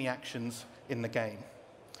many actions in the game.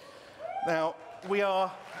 Now,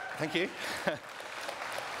 thank you.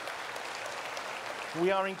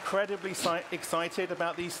 We are incredibly excited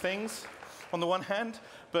about these things on the one hand,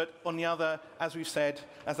 but on the other, as we've said,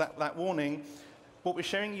 as that warning, what we're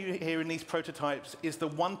showing you here in these prototypes is the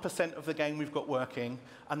 1% of the game we've got working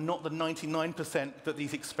and not the 99% that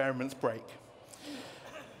these experiments break.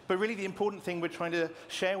 But really the important thing we're trying to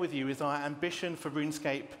share with you is our ambition for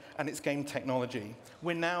RuneScape and its game technology.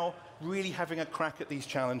 We're now really having a crack at these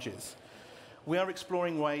challenges. We are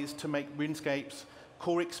exploring ways to make RuneScape's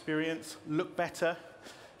core experience look better,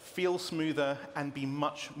 feel smoother, and be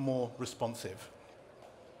much more responsive.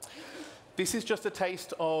 This is just a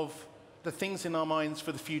taste of the things in our minds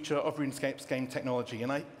for the future of RuneScape's game technology,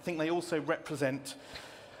 and I think they also represent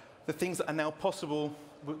the things that are now possible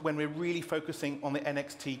when we're really focusing on the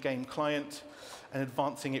NXT game client and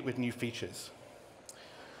advancing it with new features.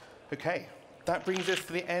 Okay, that brings us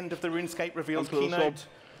to the end of the RuneScape Reveals keynote.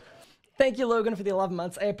 Thank you, Logan, for the 11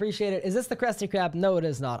 months. I appreciate it. Is this the Krusty Krab? No, it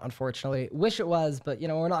is not, unfortunately. Wish it was, but, you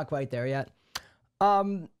know, we're not quite there yet.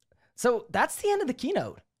 So that's the end of the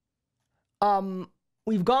keynote.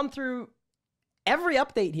 We've gone through every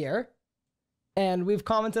update here, and we've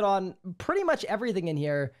commented on pretty much everything in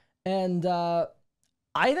here. And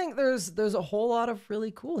I think there's a whole lot of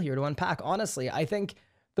really cool here to unpack, honestly. I think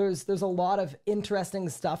there's a lot of interesting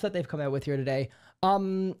stuff that they've come out with here today.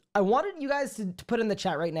 I wanted you guys to put in the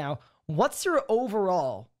chat right now, what's your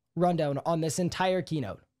overall rundown on this entire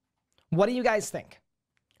keynote? What do you guys think?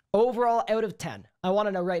 Overall out of 10. I want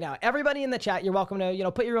to know right now. Everybody in the chat, you're welcome to, you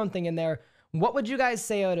know, put your own thing in there. What would you guys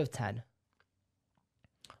say out of 10?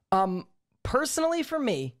 Personally for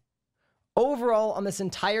me, overall on this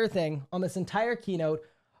entire thing, on this entire keynote,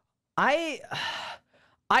 I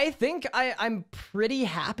think I'm pretty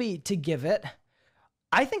happy to give it.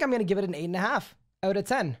 I think I'm going to give it an 8.5 out of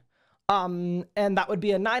 10. And that would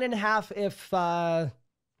be a 9.5 if, I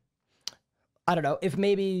don't know, if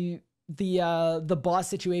maybe the boss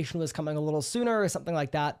situation was coming a little sooner or something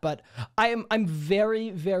like that. But I'm very,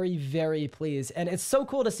 very, very pleased. And it's so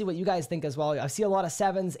cool to see what you guys think as well. I see a lot of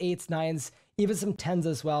 7s, 8s, 9s, even some 10s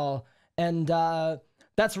as well. And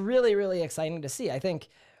that's really, really exciting to see. I think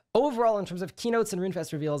overall, in terms of keynotes and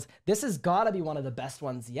Runefest reveals, this has got to be one of the best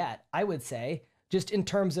ones yet, I would say, just in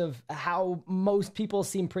terms of how most people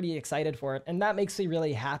seem pretty excited for it. And that makes me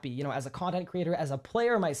really happy, you know, as a content creator, as a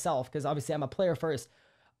player myself, because obviously I'm a player first.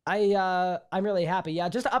 I'm really happy. Yeah,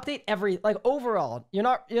 just to update overall, you're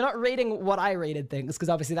not rating what I rated things, because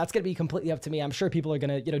obviously that's going to be completely up to me. I'm sure people are going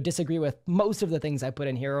to, you know, disagree with most of the things I put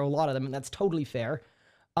in here, or a lot of them, and that's totally fair.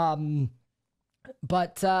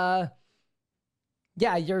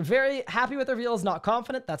 Yeah, you're very happy with the reveals, not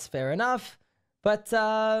confident. That's fair enough. But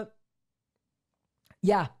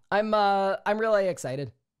yeah, I'm really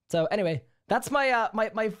excited. So anyway, that's my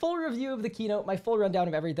my full review of the keynote, my full rundown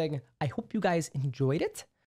of everything. I hope you guys enjoyed it.